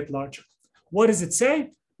is going to get larger. What does it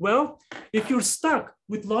say? Well, if you're stuck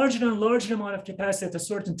with larger and larger amount of capacity at a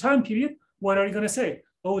certain time period, what are you going to say?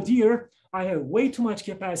 Oh dear, I have way too much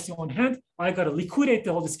capacity on hand. I got to liquidate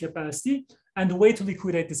all this capacity. And the way to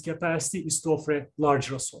liquidate this capacity is to offer a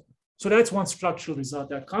larger assortment. So that's one structural result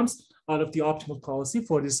that comes out of the optimal policy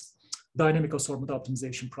for this dynamic assortment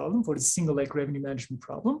optimization problem, for this single leg revenue management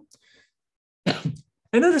problem.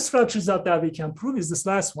 Another structural result that we can prove is this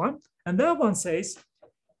last one. And that one says,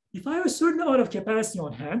 if I have a certain amount of capacity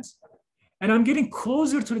on hand, and I'm getting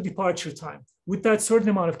closer to the departure time with that certain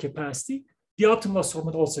amount of capacity, the optimal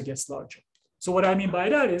assortment also gets larger. So what I mean by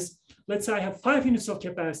that is, let's say I have 5 units of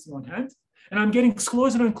capacity on hand, and I'm getting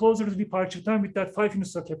closer and closer to the departure time with that 5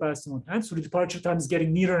 units of capacity on hand. So the departure time is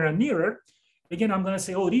getting nearer and nearer. Again, I'm going to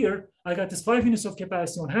say, oh dear, I got this 5 units of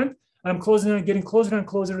capacity on hand. I'm getting closer and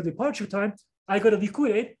closer to departure time. I got to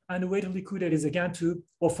liquidate, and the way to liquidate is again to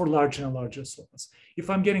offer larger and larger assortments. If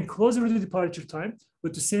I'm getting closer to the departure time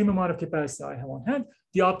with the same amount of capacity I have on hand,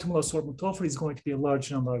 the optimal assortment offer is going to be a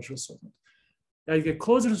larger and larger assortment. As I get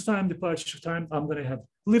closer to time, departure time, I'm going to have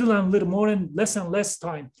little and more and less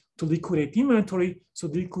time to liquidate inventory. So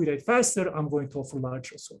to liquidate faster, I'm going to offer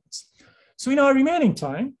larger assortments. So in our remaining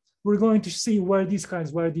time, we're going to see where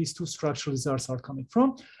these two structural results are coming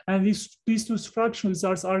from. And these two structural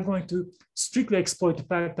results are going to strictly exploit the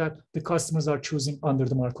fact that the customers are choosing under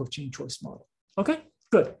the Markov chain choice model. Okay,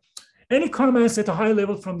 good. Any comments at a high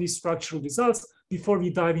level from these structural results before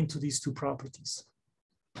we dive into these two properties?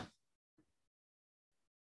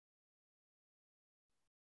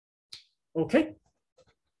 Okay.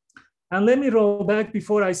 And let me roll back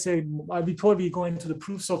before we go into the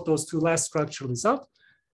proofs of those two last structural results.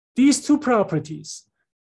 These two properties,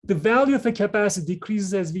 the value of a capacity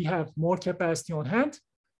decreases as we have more capacity on hand.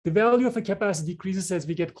 The value of a capacity decreases as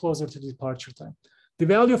we get closer to the departure time. The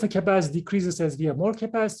value of a capacity decreases as we have more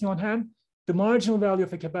capacity on hand. The marginal value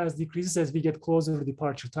of a capacity decreases as we get closer to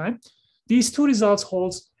departure time. These two results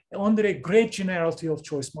hold under a great generality of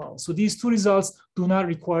choice models. So these two results do not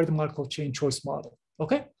require the Markov chain choice model,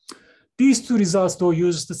 okay? These two results though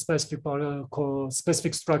use the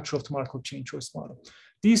specific structure of the Markov chain choice model.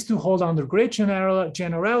 These two hold under great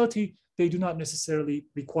generality. They do not necessarily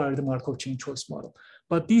require the Markov chain choice model,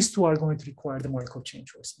 but these two are going to require the Markov chain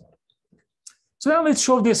choice model. So now let's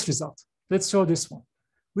show this result. Let's show this one,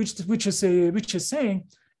 which is saying,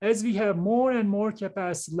 as we have more and more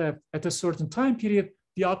capacity left at a certain time period,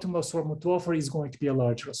 the optimal assortment to offer is going to be a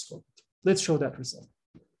larger assortment. Let's show that result.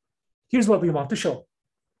 Here's what we want to show.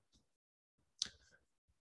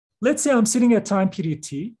 Let's say I'm sitting at time period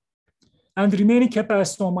T, and the remaining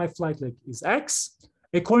capacity on my flight leg is X.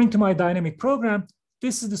 According to my dynamic program,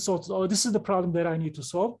 this is the problem that I need to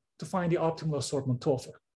solve to find the optimal assortment to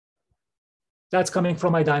offer. That's coming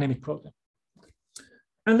from my dynamic program.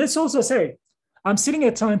 And let's also say I'm sitting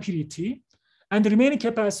at time period T, and the remaining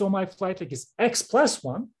capacity on my flight leg is X plus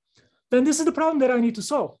 1, then this is the problem that I need to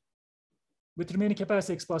solve with the remaining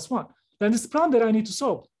capacity X plus 1. Then this is the problem that I need to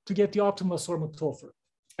solve to get the optimal assortment to offer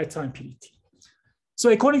at time period T. So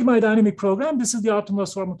according to my dynamic program, this is the optimal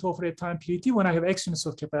assortment to offer at time period T when I have X units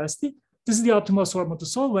of capacity. this is the optimal assortment to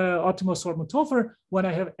solve, optimal assortment to offer when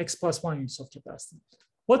I have X plus 1 units of capacity.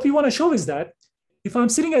 What we want to show is that if I'm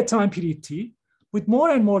sitting at time period T with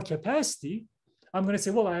more and more capacity, I'm going to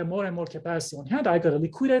say, well, I have more and more capacity on hand. I got to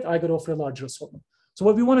liquidate. I got to offer a larger assortment. So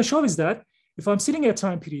what we want to show is that if I'm sitting at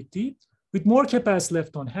time period T with more capacity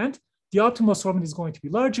left on hand, the optimal assortment is going to be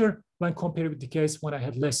larger when compared with the case when I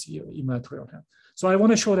had less inventory on hand. So I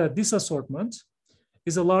want to show that this assortment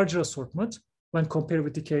is a larger assortment when compared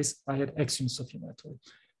with the case I had X units of inventory.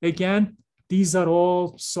 Again, these are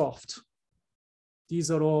all soft.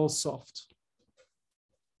 These are all soft.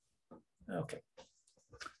 Okay,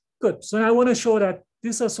 good. So now I want to show that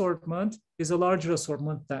this assortment is a larger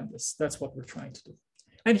assortment than this. That's what we're trying to do.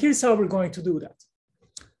 And here's how we're going to do that.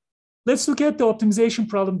 Let's look at the optimization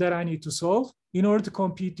problem that I need to solve in order to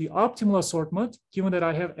compute the optimal assortment, given that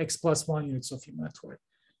I have X plus 1 units of inventory.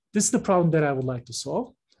 This is the problem that I would like to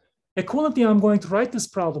solve. Equivalently, I'm going to write this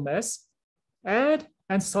problem as add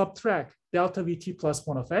and subtract delta VT plus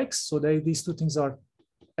 1 of X. So these two things are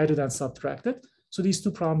added and subtracted. So these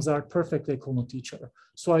two problems are perfectly equivalent to each other.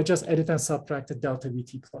 So I just added and subtracted delta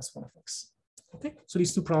VT plus 1 of X. Okay, so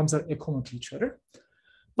these two problems are equivalent to each other.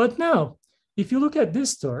 But now, if you look at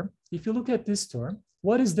this term,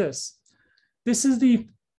 what is this? This is the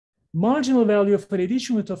marginal value of an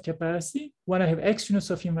additional unit of capacity when I have X units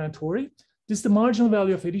of inventory. This is the marginal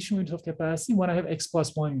value of additional unit of capacity when I have X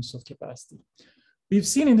plus 1 units of capacity. We've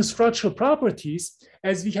seen in the structural properties,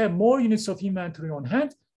 as we have more units of inventory on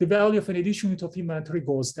hand, the value of an additional unit of inventory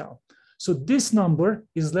goes down. So this number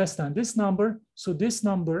is less than this number. So this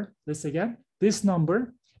number, this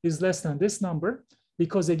number is less than this number.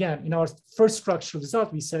 Because again, in our first structural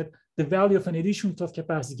result, we said the value of an additional unit of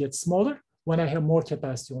capacity gets smaller when I have more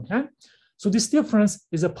capacity on hand. So this difference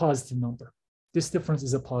is a positive number. This difference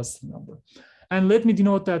is a positive number. And let me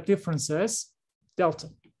denote that difference as delta.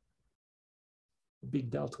 A big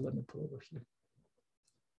delta, let me put over here.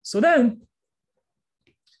 So then,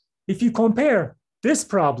 if you compare this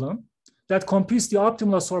problem that computes the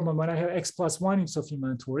optimal assortment when I have X plus 1 units of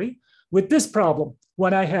inventory with this problem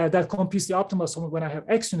when I have that computes the optimal assortment when I have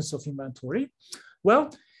X units of inventory,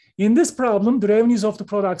 well, in this problem, the revenues of the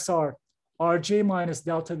products are Rj minus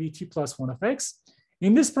delta Vt plus 1 of X.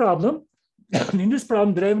 In this problem,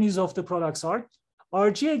 the revenues of the products are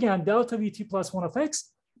Rj again, delta Vt plus 1 of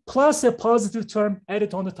X, plus a positive term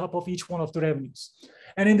added on the top of each one of the revenues.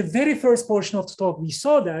 And in the very first portion of the talk, we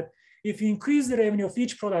saw that if you increase the revenue of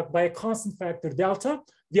each product by a constant factor delta,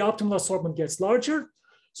 the optimal assortment gets larger.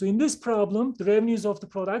 So in this problem, the revenues of the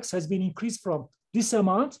products has been increased from this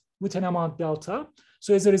amount with an amount delta.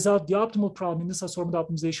 So as a result, the optimal problem in this assortment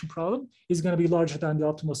optimization problem is going to be larger than the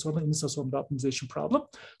optimal assortment in this assortment optimization problem.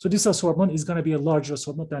 So this assortment is going to be a larger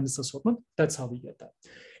assortment than this assortment. That's how we get that.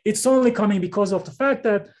 It's only coming because of the fact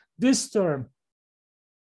that this term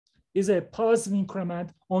is a positive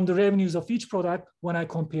increment on the revenues of each product when I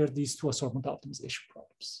compare these two assortment optimization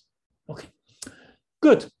problems. Okay,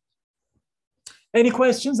 good. Any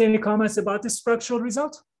questions, any comments about this structural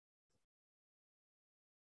result?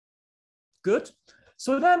 Good.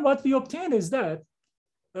 So then what we obtain is that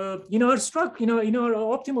in our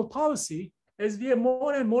optimal policy, as we have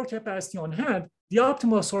more and more capacity on hand, the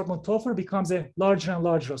optimal assortment offer becomes a larger and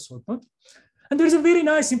larger assortment. And there's a very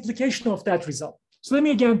nice implication of that result. So let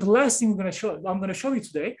me again, the last thing I'm going to show you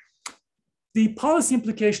today, the policy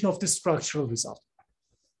implication of this structural result.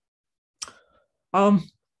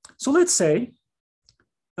 So let's say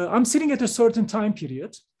I'm sitting at a certain time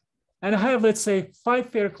period and I have, let's say, 5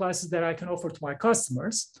 fare classes that I can offer to my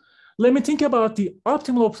customers. Let me think about the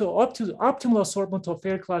optimal assortment of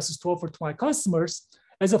fare classes to offer to my customers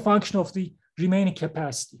as a function of the remaining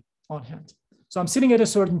capacity on hand. So I'm sitting at a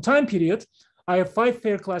certain time period. I have 5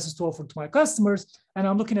 fare classes to offer to my customers, and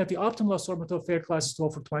I'm looking at the optimal assortment of fare classes to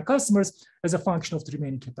offer to my customers as a function of the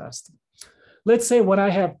remaining capacity. Let's say when I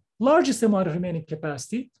have largest amount of remaining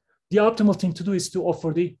capacity, the optimal thing to do is to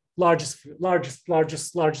offer the largest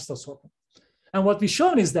assortment. And what we've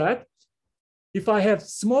shown is that if I have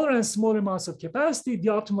smaller and smaller amounts of capacity, the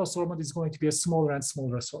optimal assortment is going to be a smaller and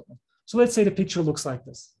smaller assortment. So let's say the picture looks like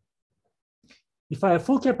this. If I have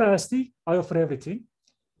full capacity, I offer everything.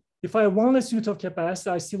 If I have 1 less unit of capacity,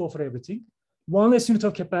 I still offer everything. 1 less unit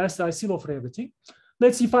of capacity, I still offer everything.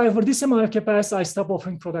 Let's see if I have this amount of capacity, I stop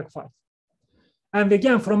offering product 5. And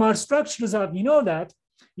again, from our structure result, we know that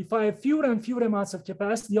if I have fewer and fewer amounts of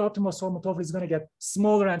capacity, the optimal assortment offer is going to get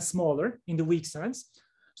smaller and smaller in the weak sense.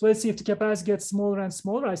 So let's see if the capacity gets smaller and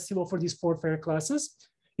smaller, I still offer these 4 fare classes.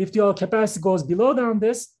 If the capacity goes below down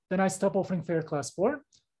this, then I stop offering fare class 4.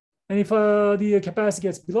 And if the capacity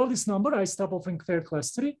gets below this number, I stop offering fare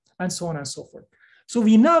class 3, and so on and so forth. So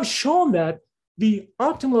we now shown that the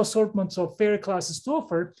optimal assortments of fare classes to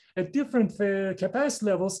offer at different capacity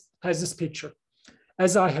levels has this picture.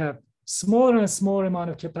 As I have smaller and smaller amount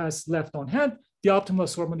of capacity left on hand, the optimal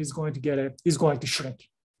assortment is going to shrink.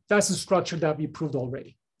 That's the structure that we proved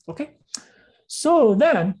already. Okay. So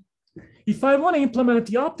then, if I want to implement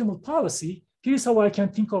the optimal policy, here's how I can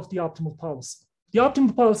think of the optimal policy. The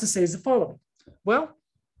optimal policy says the following. Well,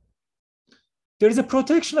 there is a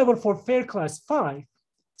protection level for fare class 5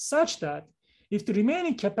 such that if the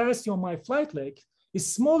remaining capacity on my flight leg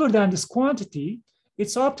is smaller than this quantity,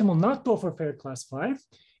 it's optimal not to offer fare class 5.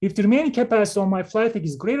 If the remaining capacity on my flight leg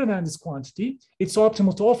is greater than this quantity, it's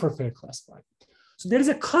optimal to offer fare class 5. So there is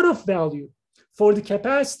a cutoff value for the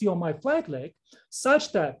capacity on my flight leg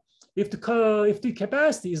such that if the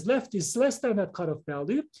capacity is less than that cutoff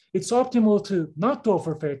value, it's optimal to not to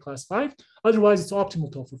offer fare class 5. Otherwise, it's optimal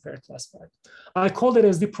to offer fare class 5. I call it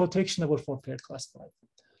as the protection level for fare class 5.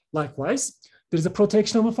 Likewise, there's a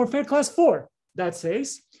protection level for fare class 4 that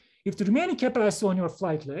says if the remaining capacity on your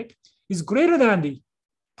flight leg is greater than the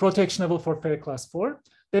protection level for fare class 4,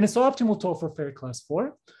 then it's optimal to offer fare class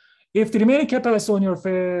 4. If the remaining capacity on your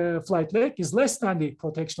flight leg is less than the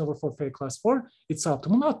protection level for fare class 4, it's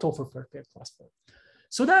optimal not to offer fare class 4.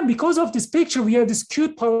 So then, because of this picture, we have this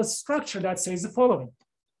cute policy structure that says the following.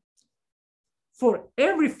 For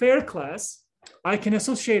every fare class, I can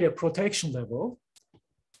associate a protection level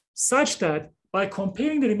such that by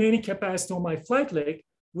comparing the remaining capacity on my flight leg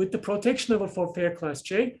with the protection level for fare class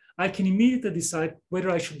J, I can immediately decide whether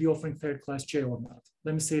I should be offering fare class J or not.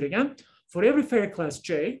 Let me say it again. For every fare class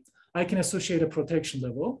J, I can associate a protection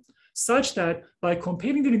level such that by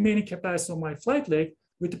comparing the remaining capacity on my flight leg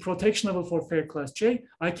with the protection level for fare class J,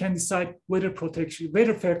 I can decide whether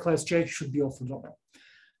fare class J should be offered or not.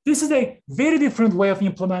 This is a very different way of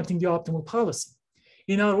implementing the optimal policy.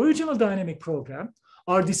 In our original dynamic program,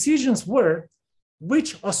 our decisions were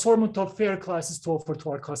which assortment of fare classes to offer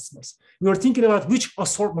to our customers. We were thinking about which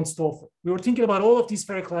assortments to offer. We were thinking about all of these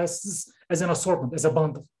fare classes as an assortment, as a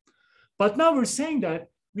bundle. But now we're saying that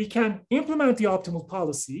we can implement the optimal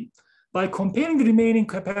policy by comparing the remaining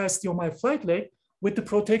capacity on my flight leg with the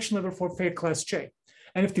protection level for fare class J.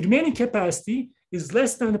 And if the remaining capacity is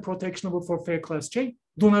less than the protection level for fare class J,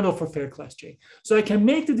 do not offer fare class J. So I can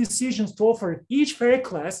make the decisions to offer each fare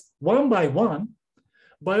class one by one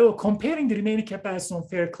by comparing the remaining capacity on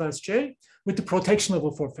fare class J with the protection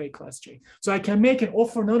level for fare class J. So I can make an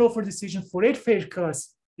offer, not offer decision for each fare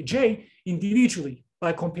class J individually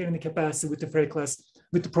by comparing the capacity with the fare class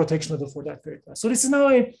with the protection level for that fare class. So this is now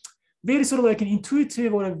a very sort of like an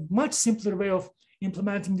intuitive or a much simpler way of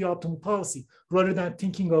implementing the optimal policy rather than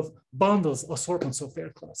thinking of bundles, assortments of fare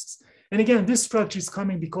classes. And again, this structure is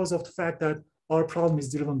coming because of the fact that our problem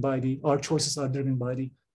is driven by our choices are driven by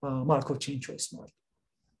the Markov chain choice model.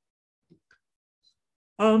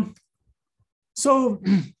 So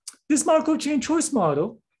this Markov chain choice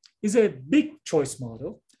model is a big choice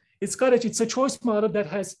model. It's a choice model that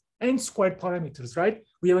has n squared parameters, right?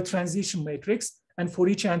 We have a transition matrix, and for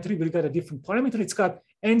each entry, we've got a different parameter. It's got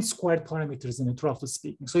n squared parameters in it, roughly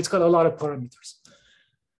speaking. So it's got a lot of parameters.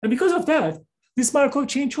 And because of that, this Markov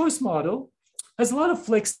chain choice model has a lot of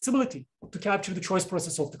flexibility to capture the choice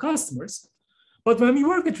process of the customers. But when we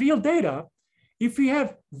work with real data, if we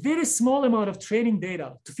have very small amount of training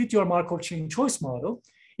data to fit your Markov chain choice model,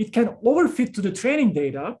 it can overfit to the training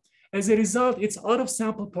data. As a result, its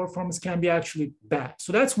out-of-sample performance can be actually bad.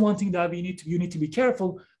 So that's one thing that you need to be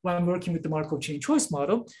careful when working with the Markov chain choice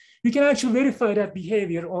model. You can actually verify that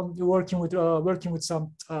behavior on working with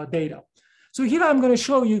some data. So here I'm going to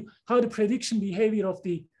show you how the prediction behavior of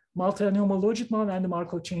the multi-normal logic model and the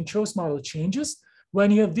Markov chain choice model changes when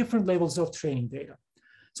you have different levels of training data.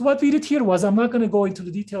 So what we did here was, I'm not going to go into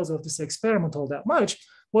the details of this experiment all that much.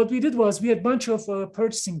 What we did was we had a bunch of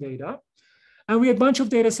purchasing data. And we had a bunch of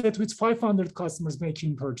data sets with 500 customers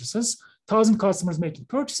making purchases, 1,000 customers making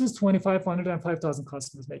purchases, 2,500 and 5,000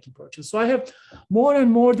 customers making purchases. So I have more and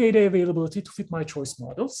more data availability to fit my choice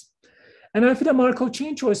models. And I fit a Markov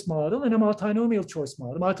chain choice model and a multinomial choice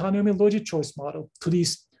model, multinomial logic choice model to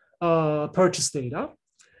these purchase data.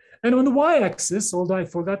 And on the y-axis, although I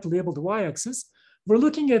forgot to label the y-axis, we're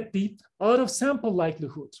looking at the out-of-sample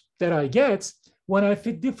likelihood that I get when I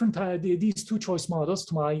fit these two choice models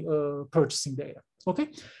to my purchasing data, okay?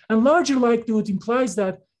 And larger likelihood implies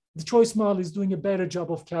that the choice model is doing a better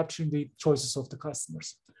job of capturing the choices of the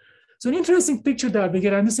customers. So an interesting picture that we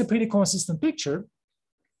get, and this is a pretty consistent picture.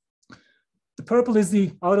 The purple is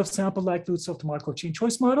the out-of-sample likelihoods of the Markov chain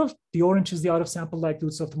choice model. The orange is the out-of-sample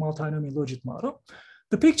likelihoods of the multinomial logic model.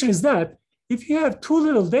 The picture is that if you have too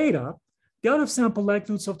little data, the out-of-sample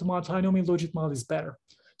likelihoods of the multinomial logit model is better.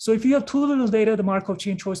 So if you have too little data, the Markov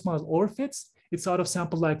chain choice model overfits, its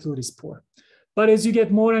out-of-sample likelihood is poor. But as you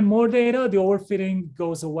get more and more data, the overfitting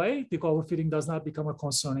goes away. The overfitting does not become a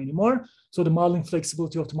concern anymore. So the modeling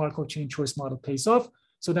flexibility of the Markov chain choice model pays off.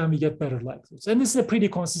 So then we get better likelihoods. And this is a pretty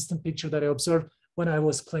consistent picture that I observed when I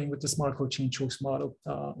was playing with this Markov chain choice model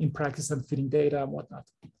in practice and fitting data and whatnot.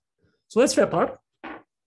 So let's wrap up.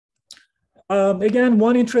 Again,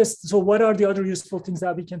 one interest, so what are the other useful things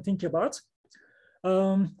that we can think about?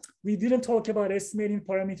 We didn't talk about estimating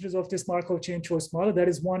parameters of this Markov chain choice model. That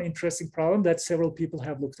is one interesting problem that several people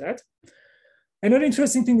have looked at. Another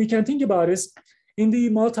interesting thing we can think about is in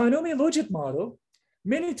the multinomial logit model,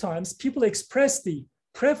 many times people express the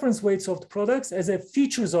preference weights of the products as a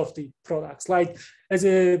features of the products. Like as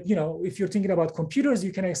a, you know, if you're thinking about computers,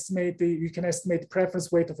 you can estimate the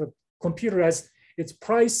preference weight of a computer as its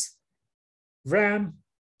price, RAM,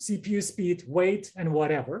 CPU speed, weight, and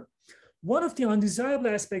whatever. One of the undesirable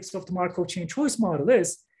aspects of the Markov chain choice model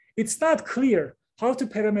is it's not clear how to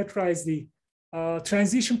parameterize the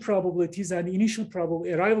transition probabilities and the initial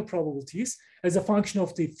arrival probabilities as a function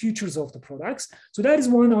of the features of the products. So that is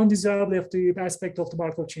one undesirable aspect of the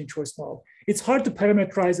Markov chain choice model. It's hard to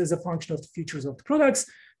parameterize as a function of the features of the products.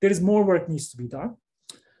 There is more work needs to be done.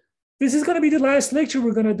 This is going to be the last lecture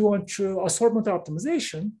we're going to do on assortment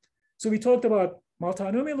optimization. So we talked about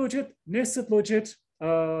multinomial logit, nested logit,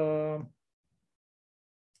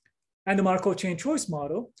 and the Markov chain choice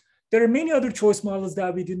model. There are many other choice models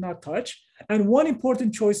that we did not touch. And one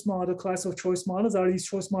important choice model, class of choice models, are these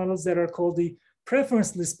choice models that are called the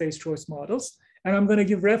preference list-based choice models. And I'm going to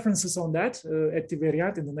give references on that at the very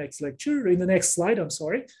end in the next lecture, in the next slide, I'm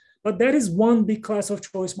sorry. But that is one big class of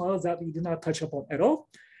choice models that we did not touch upon at all.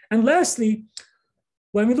 And lastly,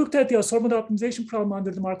 when we looked at the assortment optimization problem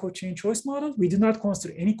under the Markov chain choice model, we did not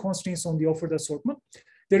consider any constraints on the offered assortment.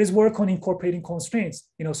 There is work on incorporating constraints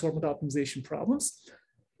in assortment optimization problems.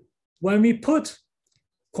 When we put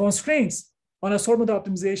constraints on assortment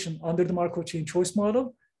optimization under the Markov chain choice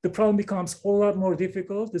model, the problem becomes a whole lot more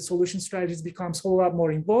difficult. The solution strategies becomes a whole lot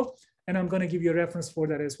more involved. And I'm going to give you a reference for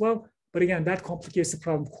that as well. But again, that complicates the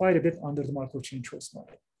problem quite a bit under the Markov chain choice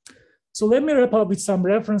model. So let me wrap up with some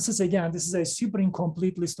references. Again, this is a super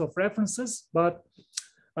incomplete list of references, but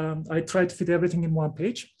I tried to fit everything in one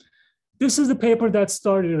page. This is the paper that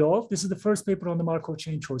started it all. This is the first paper on the Markov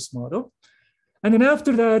chain choice model. And then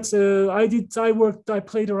after that, I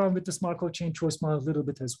played around with this Markov chain choice model a little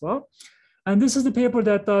bit as well. And this is the paper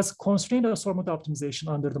that does constrained assortment optimization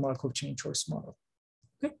under the Markov chain choice model.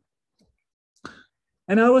 Okay.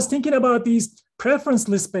 And I was thinking about these preference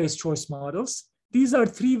list-based choice models. These are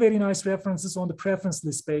three very nice references on the preference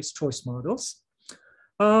list-based choice models.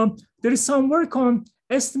 There is some work on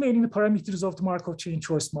estimating the parameters of the Markov chain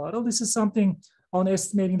choice model. This is something on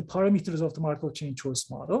estimating the parameters of the Markov chain choice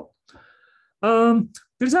model.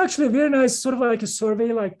 There's actually a very nice sort of like a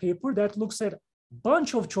survey-like paper that looks at a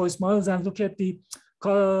bunch of choice models and look at the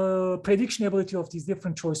prediction ability of these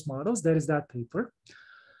different choice models. That is that paper.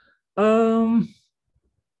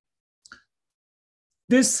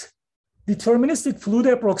 This deterministic fluid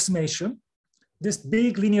approximation, this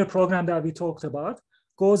big linear program that we talked about,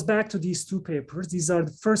 goes back to these two papers. These are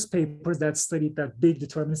the first papers that studied that big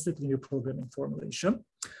deterministic linear programming formulation.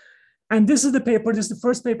 And this is the paper, this is the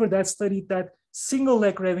first paper that studied that single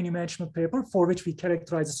leg revenue management paper for which we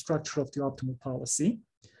characterize the structure of the optimal policy.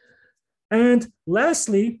 And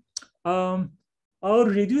lastly, our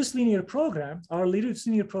reduced linear program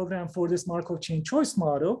for this Markov chain choice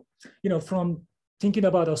model, you know, from thinking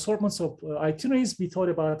about assortments of itineraries, we thought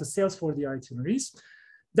about the sales for the itineraries.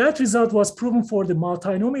 That result was proven for the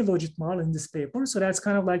multinomial logit model in this paper. So that's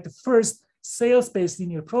kind of like the first sales-based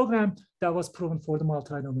linear program that was proven for the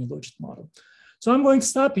multinomial logit model. So I'm going to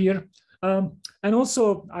stop here. And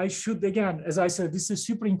also I should, again, as I said, this is a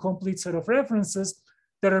super incomplete set of references.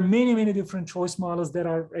 There are many, many different choice models that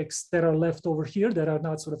are left over here that are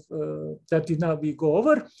not sort of, that did not we go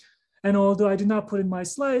over. And although I did not put in my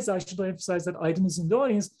slides, I should emphasize that Aydın is in the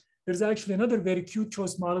audience. There's actually another very cute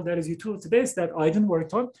choice model that is utility-based that Aydın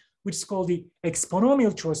worked on, which is called the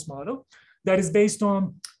exponomial choice model, that is based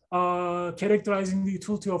on characterizing the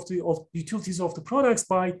utility of the utilities of the products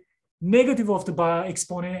by negative of the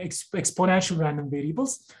exponential random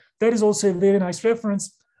variables. That is also a very nice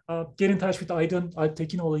reference. Get in touch with Aydın. I'll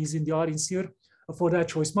take in all these in the audience here for that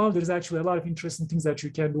choice model. There's actually a lot of interesting things that you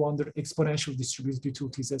can do under exponential distributed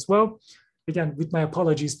utilities as well. Again, with my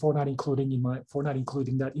apologies for not including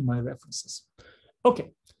that in my references.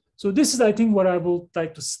 Okay, so this is, I think, where I would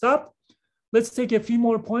like to stop. Let's take a few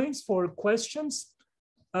more points for questions.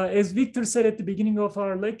 As Victor said at the beginning of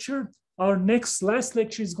our lecture, Our last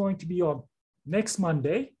lecture is going to be on next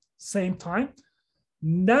Monday, same time.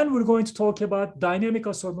 Then we're going to talk about dynamic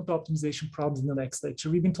assortment optimization problems in the next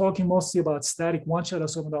lecture. We've been talking mostly about static one-shot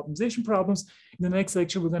assortment optimization problems. In the next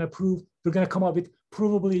lecture, we're going to come up with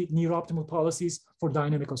provably near optimal policies for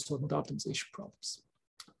dynamic assortment optimization problems.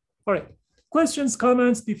 All right, questions,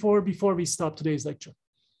 comments before we stop today's lecture?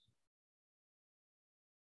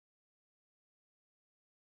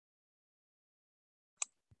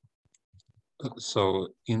 So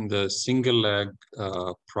in the single leg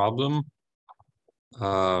problem,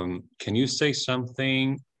 can you say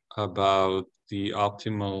something about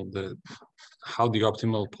how the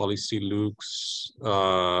optimal policy looks?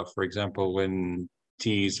 For example, when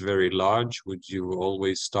T is very large, would you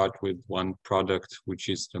always start with one product, which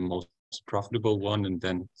is the most profitable one, and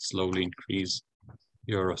then slowly increase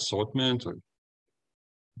your assortment? Or?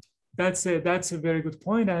 That's a very good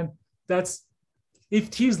point, and that's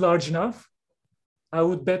if T is large enough, I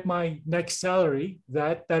would bet my next salary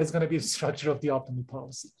that is going to be the structure of the optimal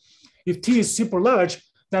policy. If T is super large,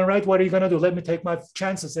 then right, what are you going to do? Let me take my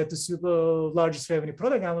chances at the super largest revenue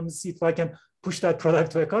product, and let me see if I can push that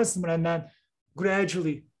product to a customer and then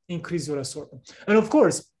gradually increase your assortment. And of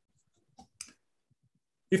course,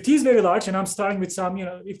 if T is very large, and I'm starting with some,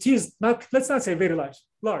 if T is not, let's not say very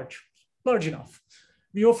large enough.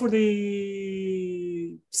 We offer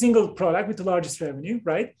the single product with the largest revenue,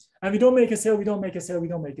 right? And we don't make a sale, we don't make a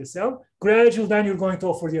sale. Gradually, then you're going to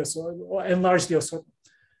offer the assortment or enlarge the assortment.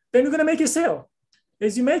 Then you're going to make a sale.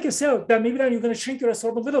 As you make a sale, then maybe then you're going to shrink your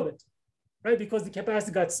assortment a little bit, right? Because the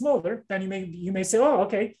capacity got smaller. Then you may say, oh,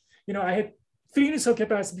 okay, I had 3 units of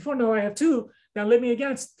capacity before, now I have 2. Then let me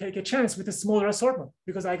again take a chance with a smaller assortment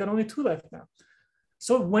because I got only 2 left now.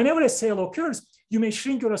 So whenever a sale occurs, you may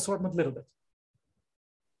shrink your assortment a little bit.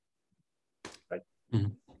 Right?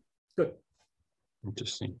 Mm-hmm. Good.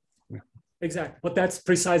 Interesting. Yeah. Exactly. But that's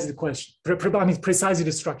precisely the question. Precisely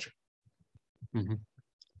the structure. Mm-hmm.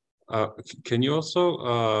 Can you also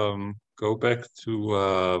go back to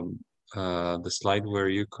the slide where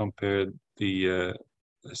you compared the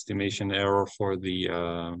estimation error for the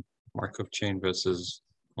Markov chain versus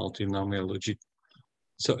multinomial logic?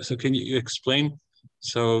 So can you explain?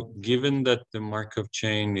 So given that the Markov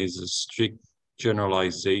chain is a strict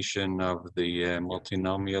generalization of the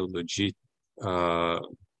multinomial logic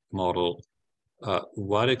model,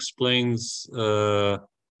 what explains the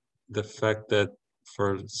fact that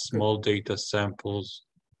for small data samples,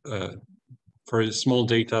 for small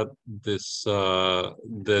data, this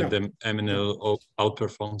the MNL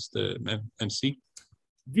outperforms the MC?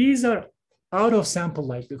 These are out of sample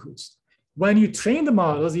likelihoods. When you train the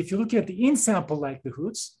models, if you look at the in-sample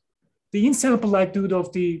likelihoods, the in-sample likelihood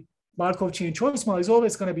of the Markov chain choice model is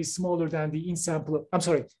always going to be smaller than the in-sample.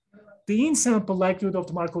 The in-sample likelihood of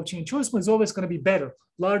the Markov chain choice model is always going to be better,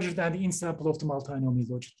 larger than the in-sample of the multinomial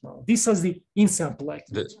logic model. This is the in-sample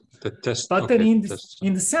likelihood. The test. But okay, then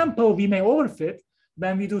in the sample, we may overfit.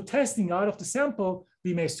 When we do testing out of the sample,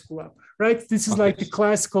 we may screw up, right? This is like the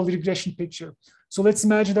classical regression picture. So let's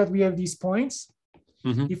imagine that we have these points.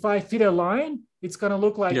 Mm-hmm. If I fit a line, it's going to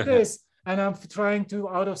look like this. And I'm trying to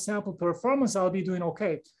out of sample performance, I'll be doing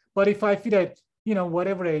okay. But if I fit a,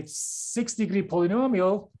 whatever, a 6-degree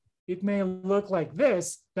polynomial, it may look like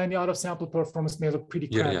this, then the out-of-sample performance may look pretty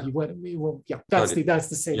crappy. That's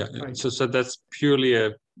the same. Yeah. Right? So that's purely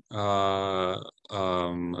a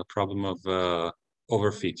problem of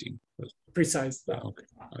overfitting. Precisely.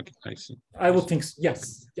 Okay, I see. I would think so.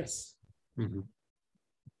 Yes. Mm-hmm.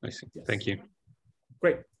 I see. Yes. Thank you.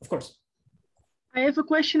 Great, of course. I have a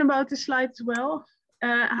question about the slide as well.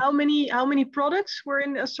 How many products were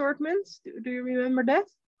in the assortment? Do you remember that?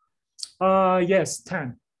 Yes,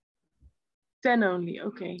 10. 10 only,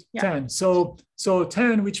 okay. Yeah. 10. So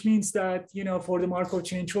 10, which means that, for the Markov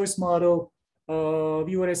chain choice model,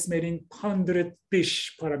 we were estimating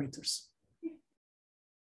 100-ish parameters.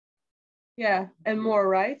 Yeah, and more,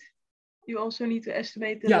 right? You also need to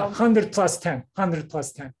estimate the 100 plus 10,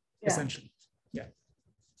 essentially. Yeah.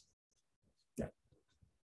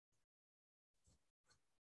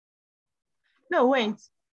 No, wait.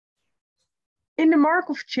 In the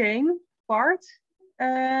Markov chain part,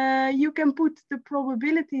 you can put the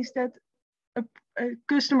probabilities that a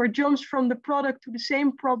customer jumps from the product to the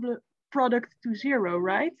same product to 0,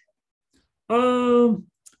 right?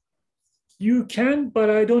 You can, but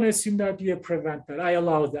I don't assume that you prevent that. I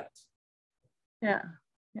allow that. Yeah.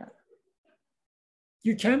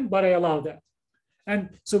 You can, but I allow that.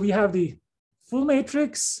 And so we have the full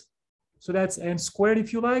matrix. So that's n squared,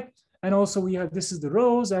 if you like. And also we have, this is the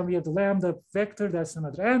rows, and we have the lambda vector, that's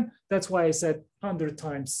another n. That's why I said 100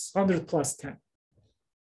 plus 10.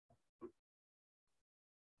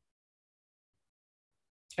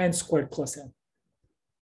 n squared plus n.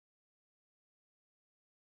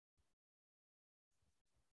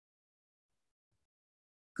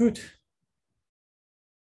 Good.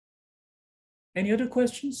 Any other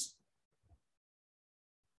questions?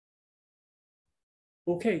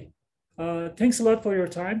 Okay. Thanks a lot for your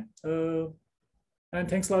time. And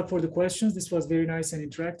thanks a lot for the questions. This was very nice and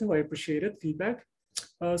interactive. I appreciate it, feedback.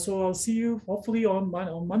 So I'll see you hopefully on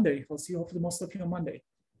Monday. I'll see you hopefully most of you on Monday,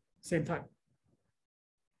 same time.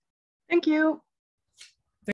 Thank you.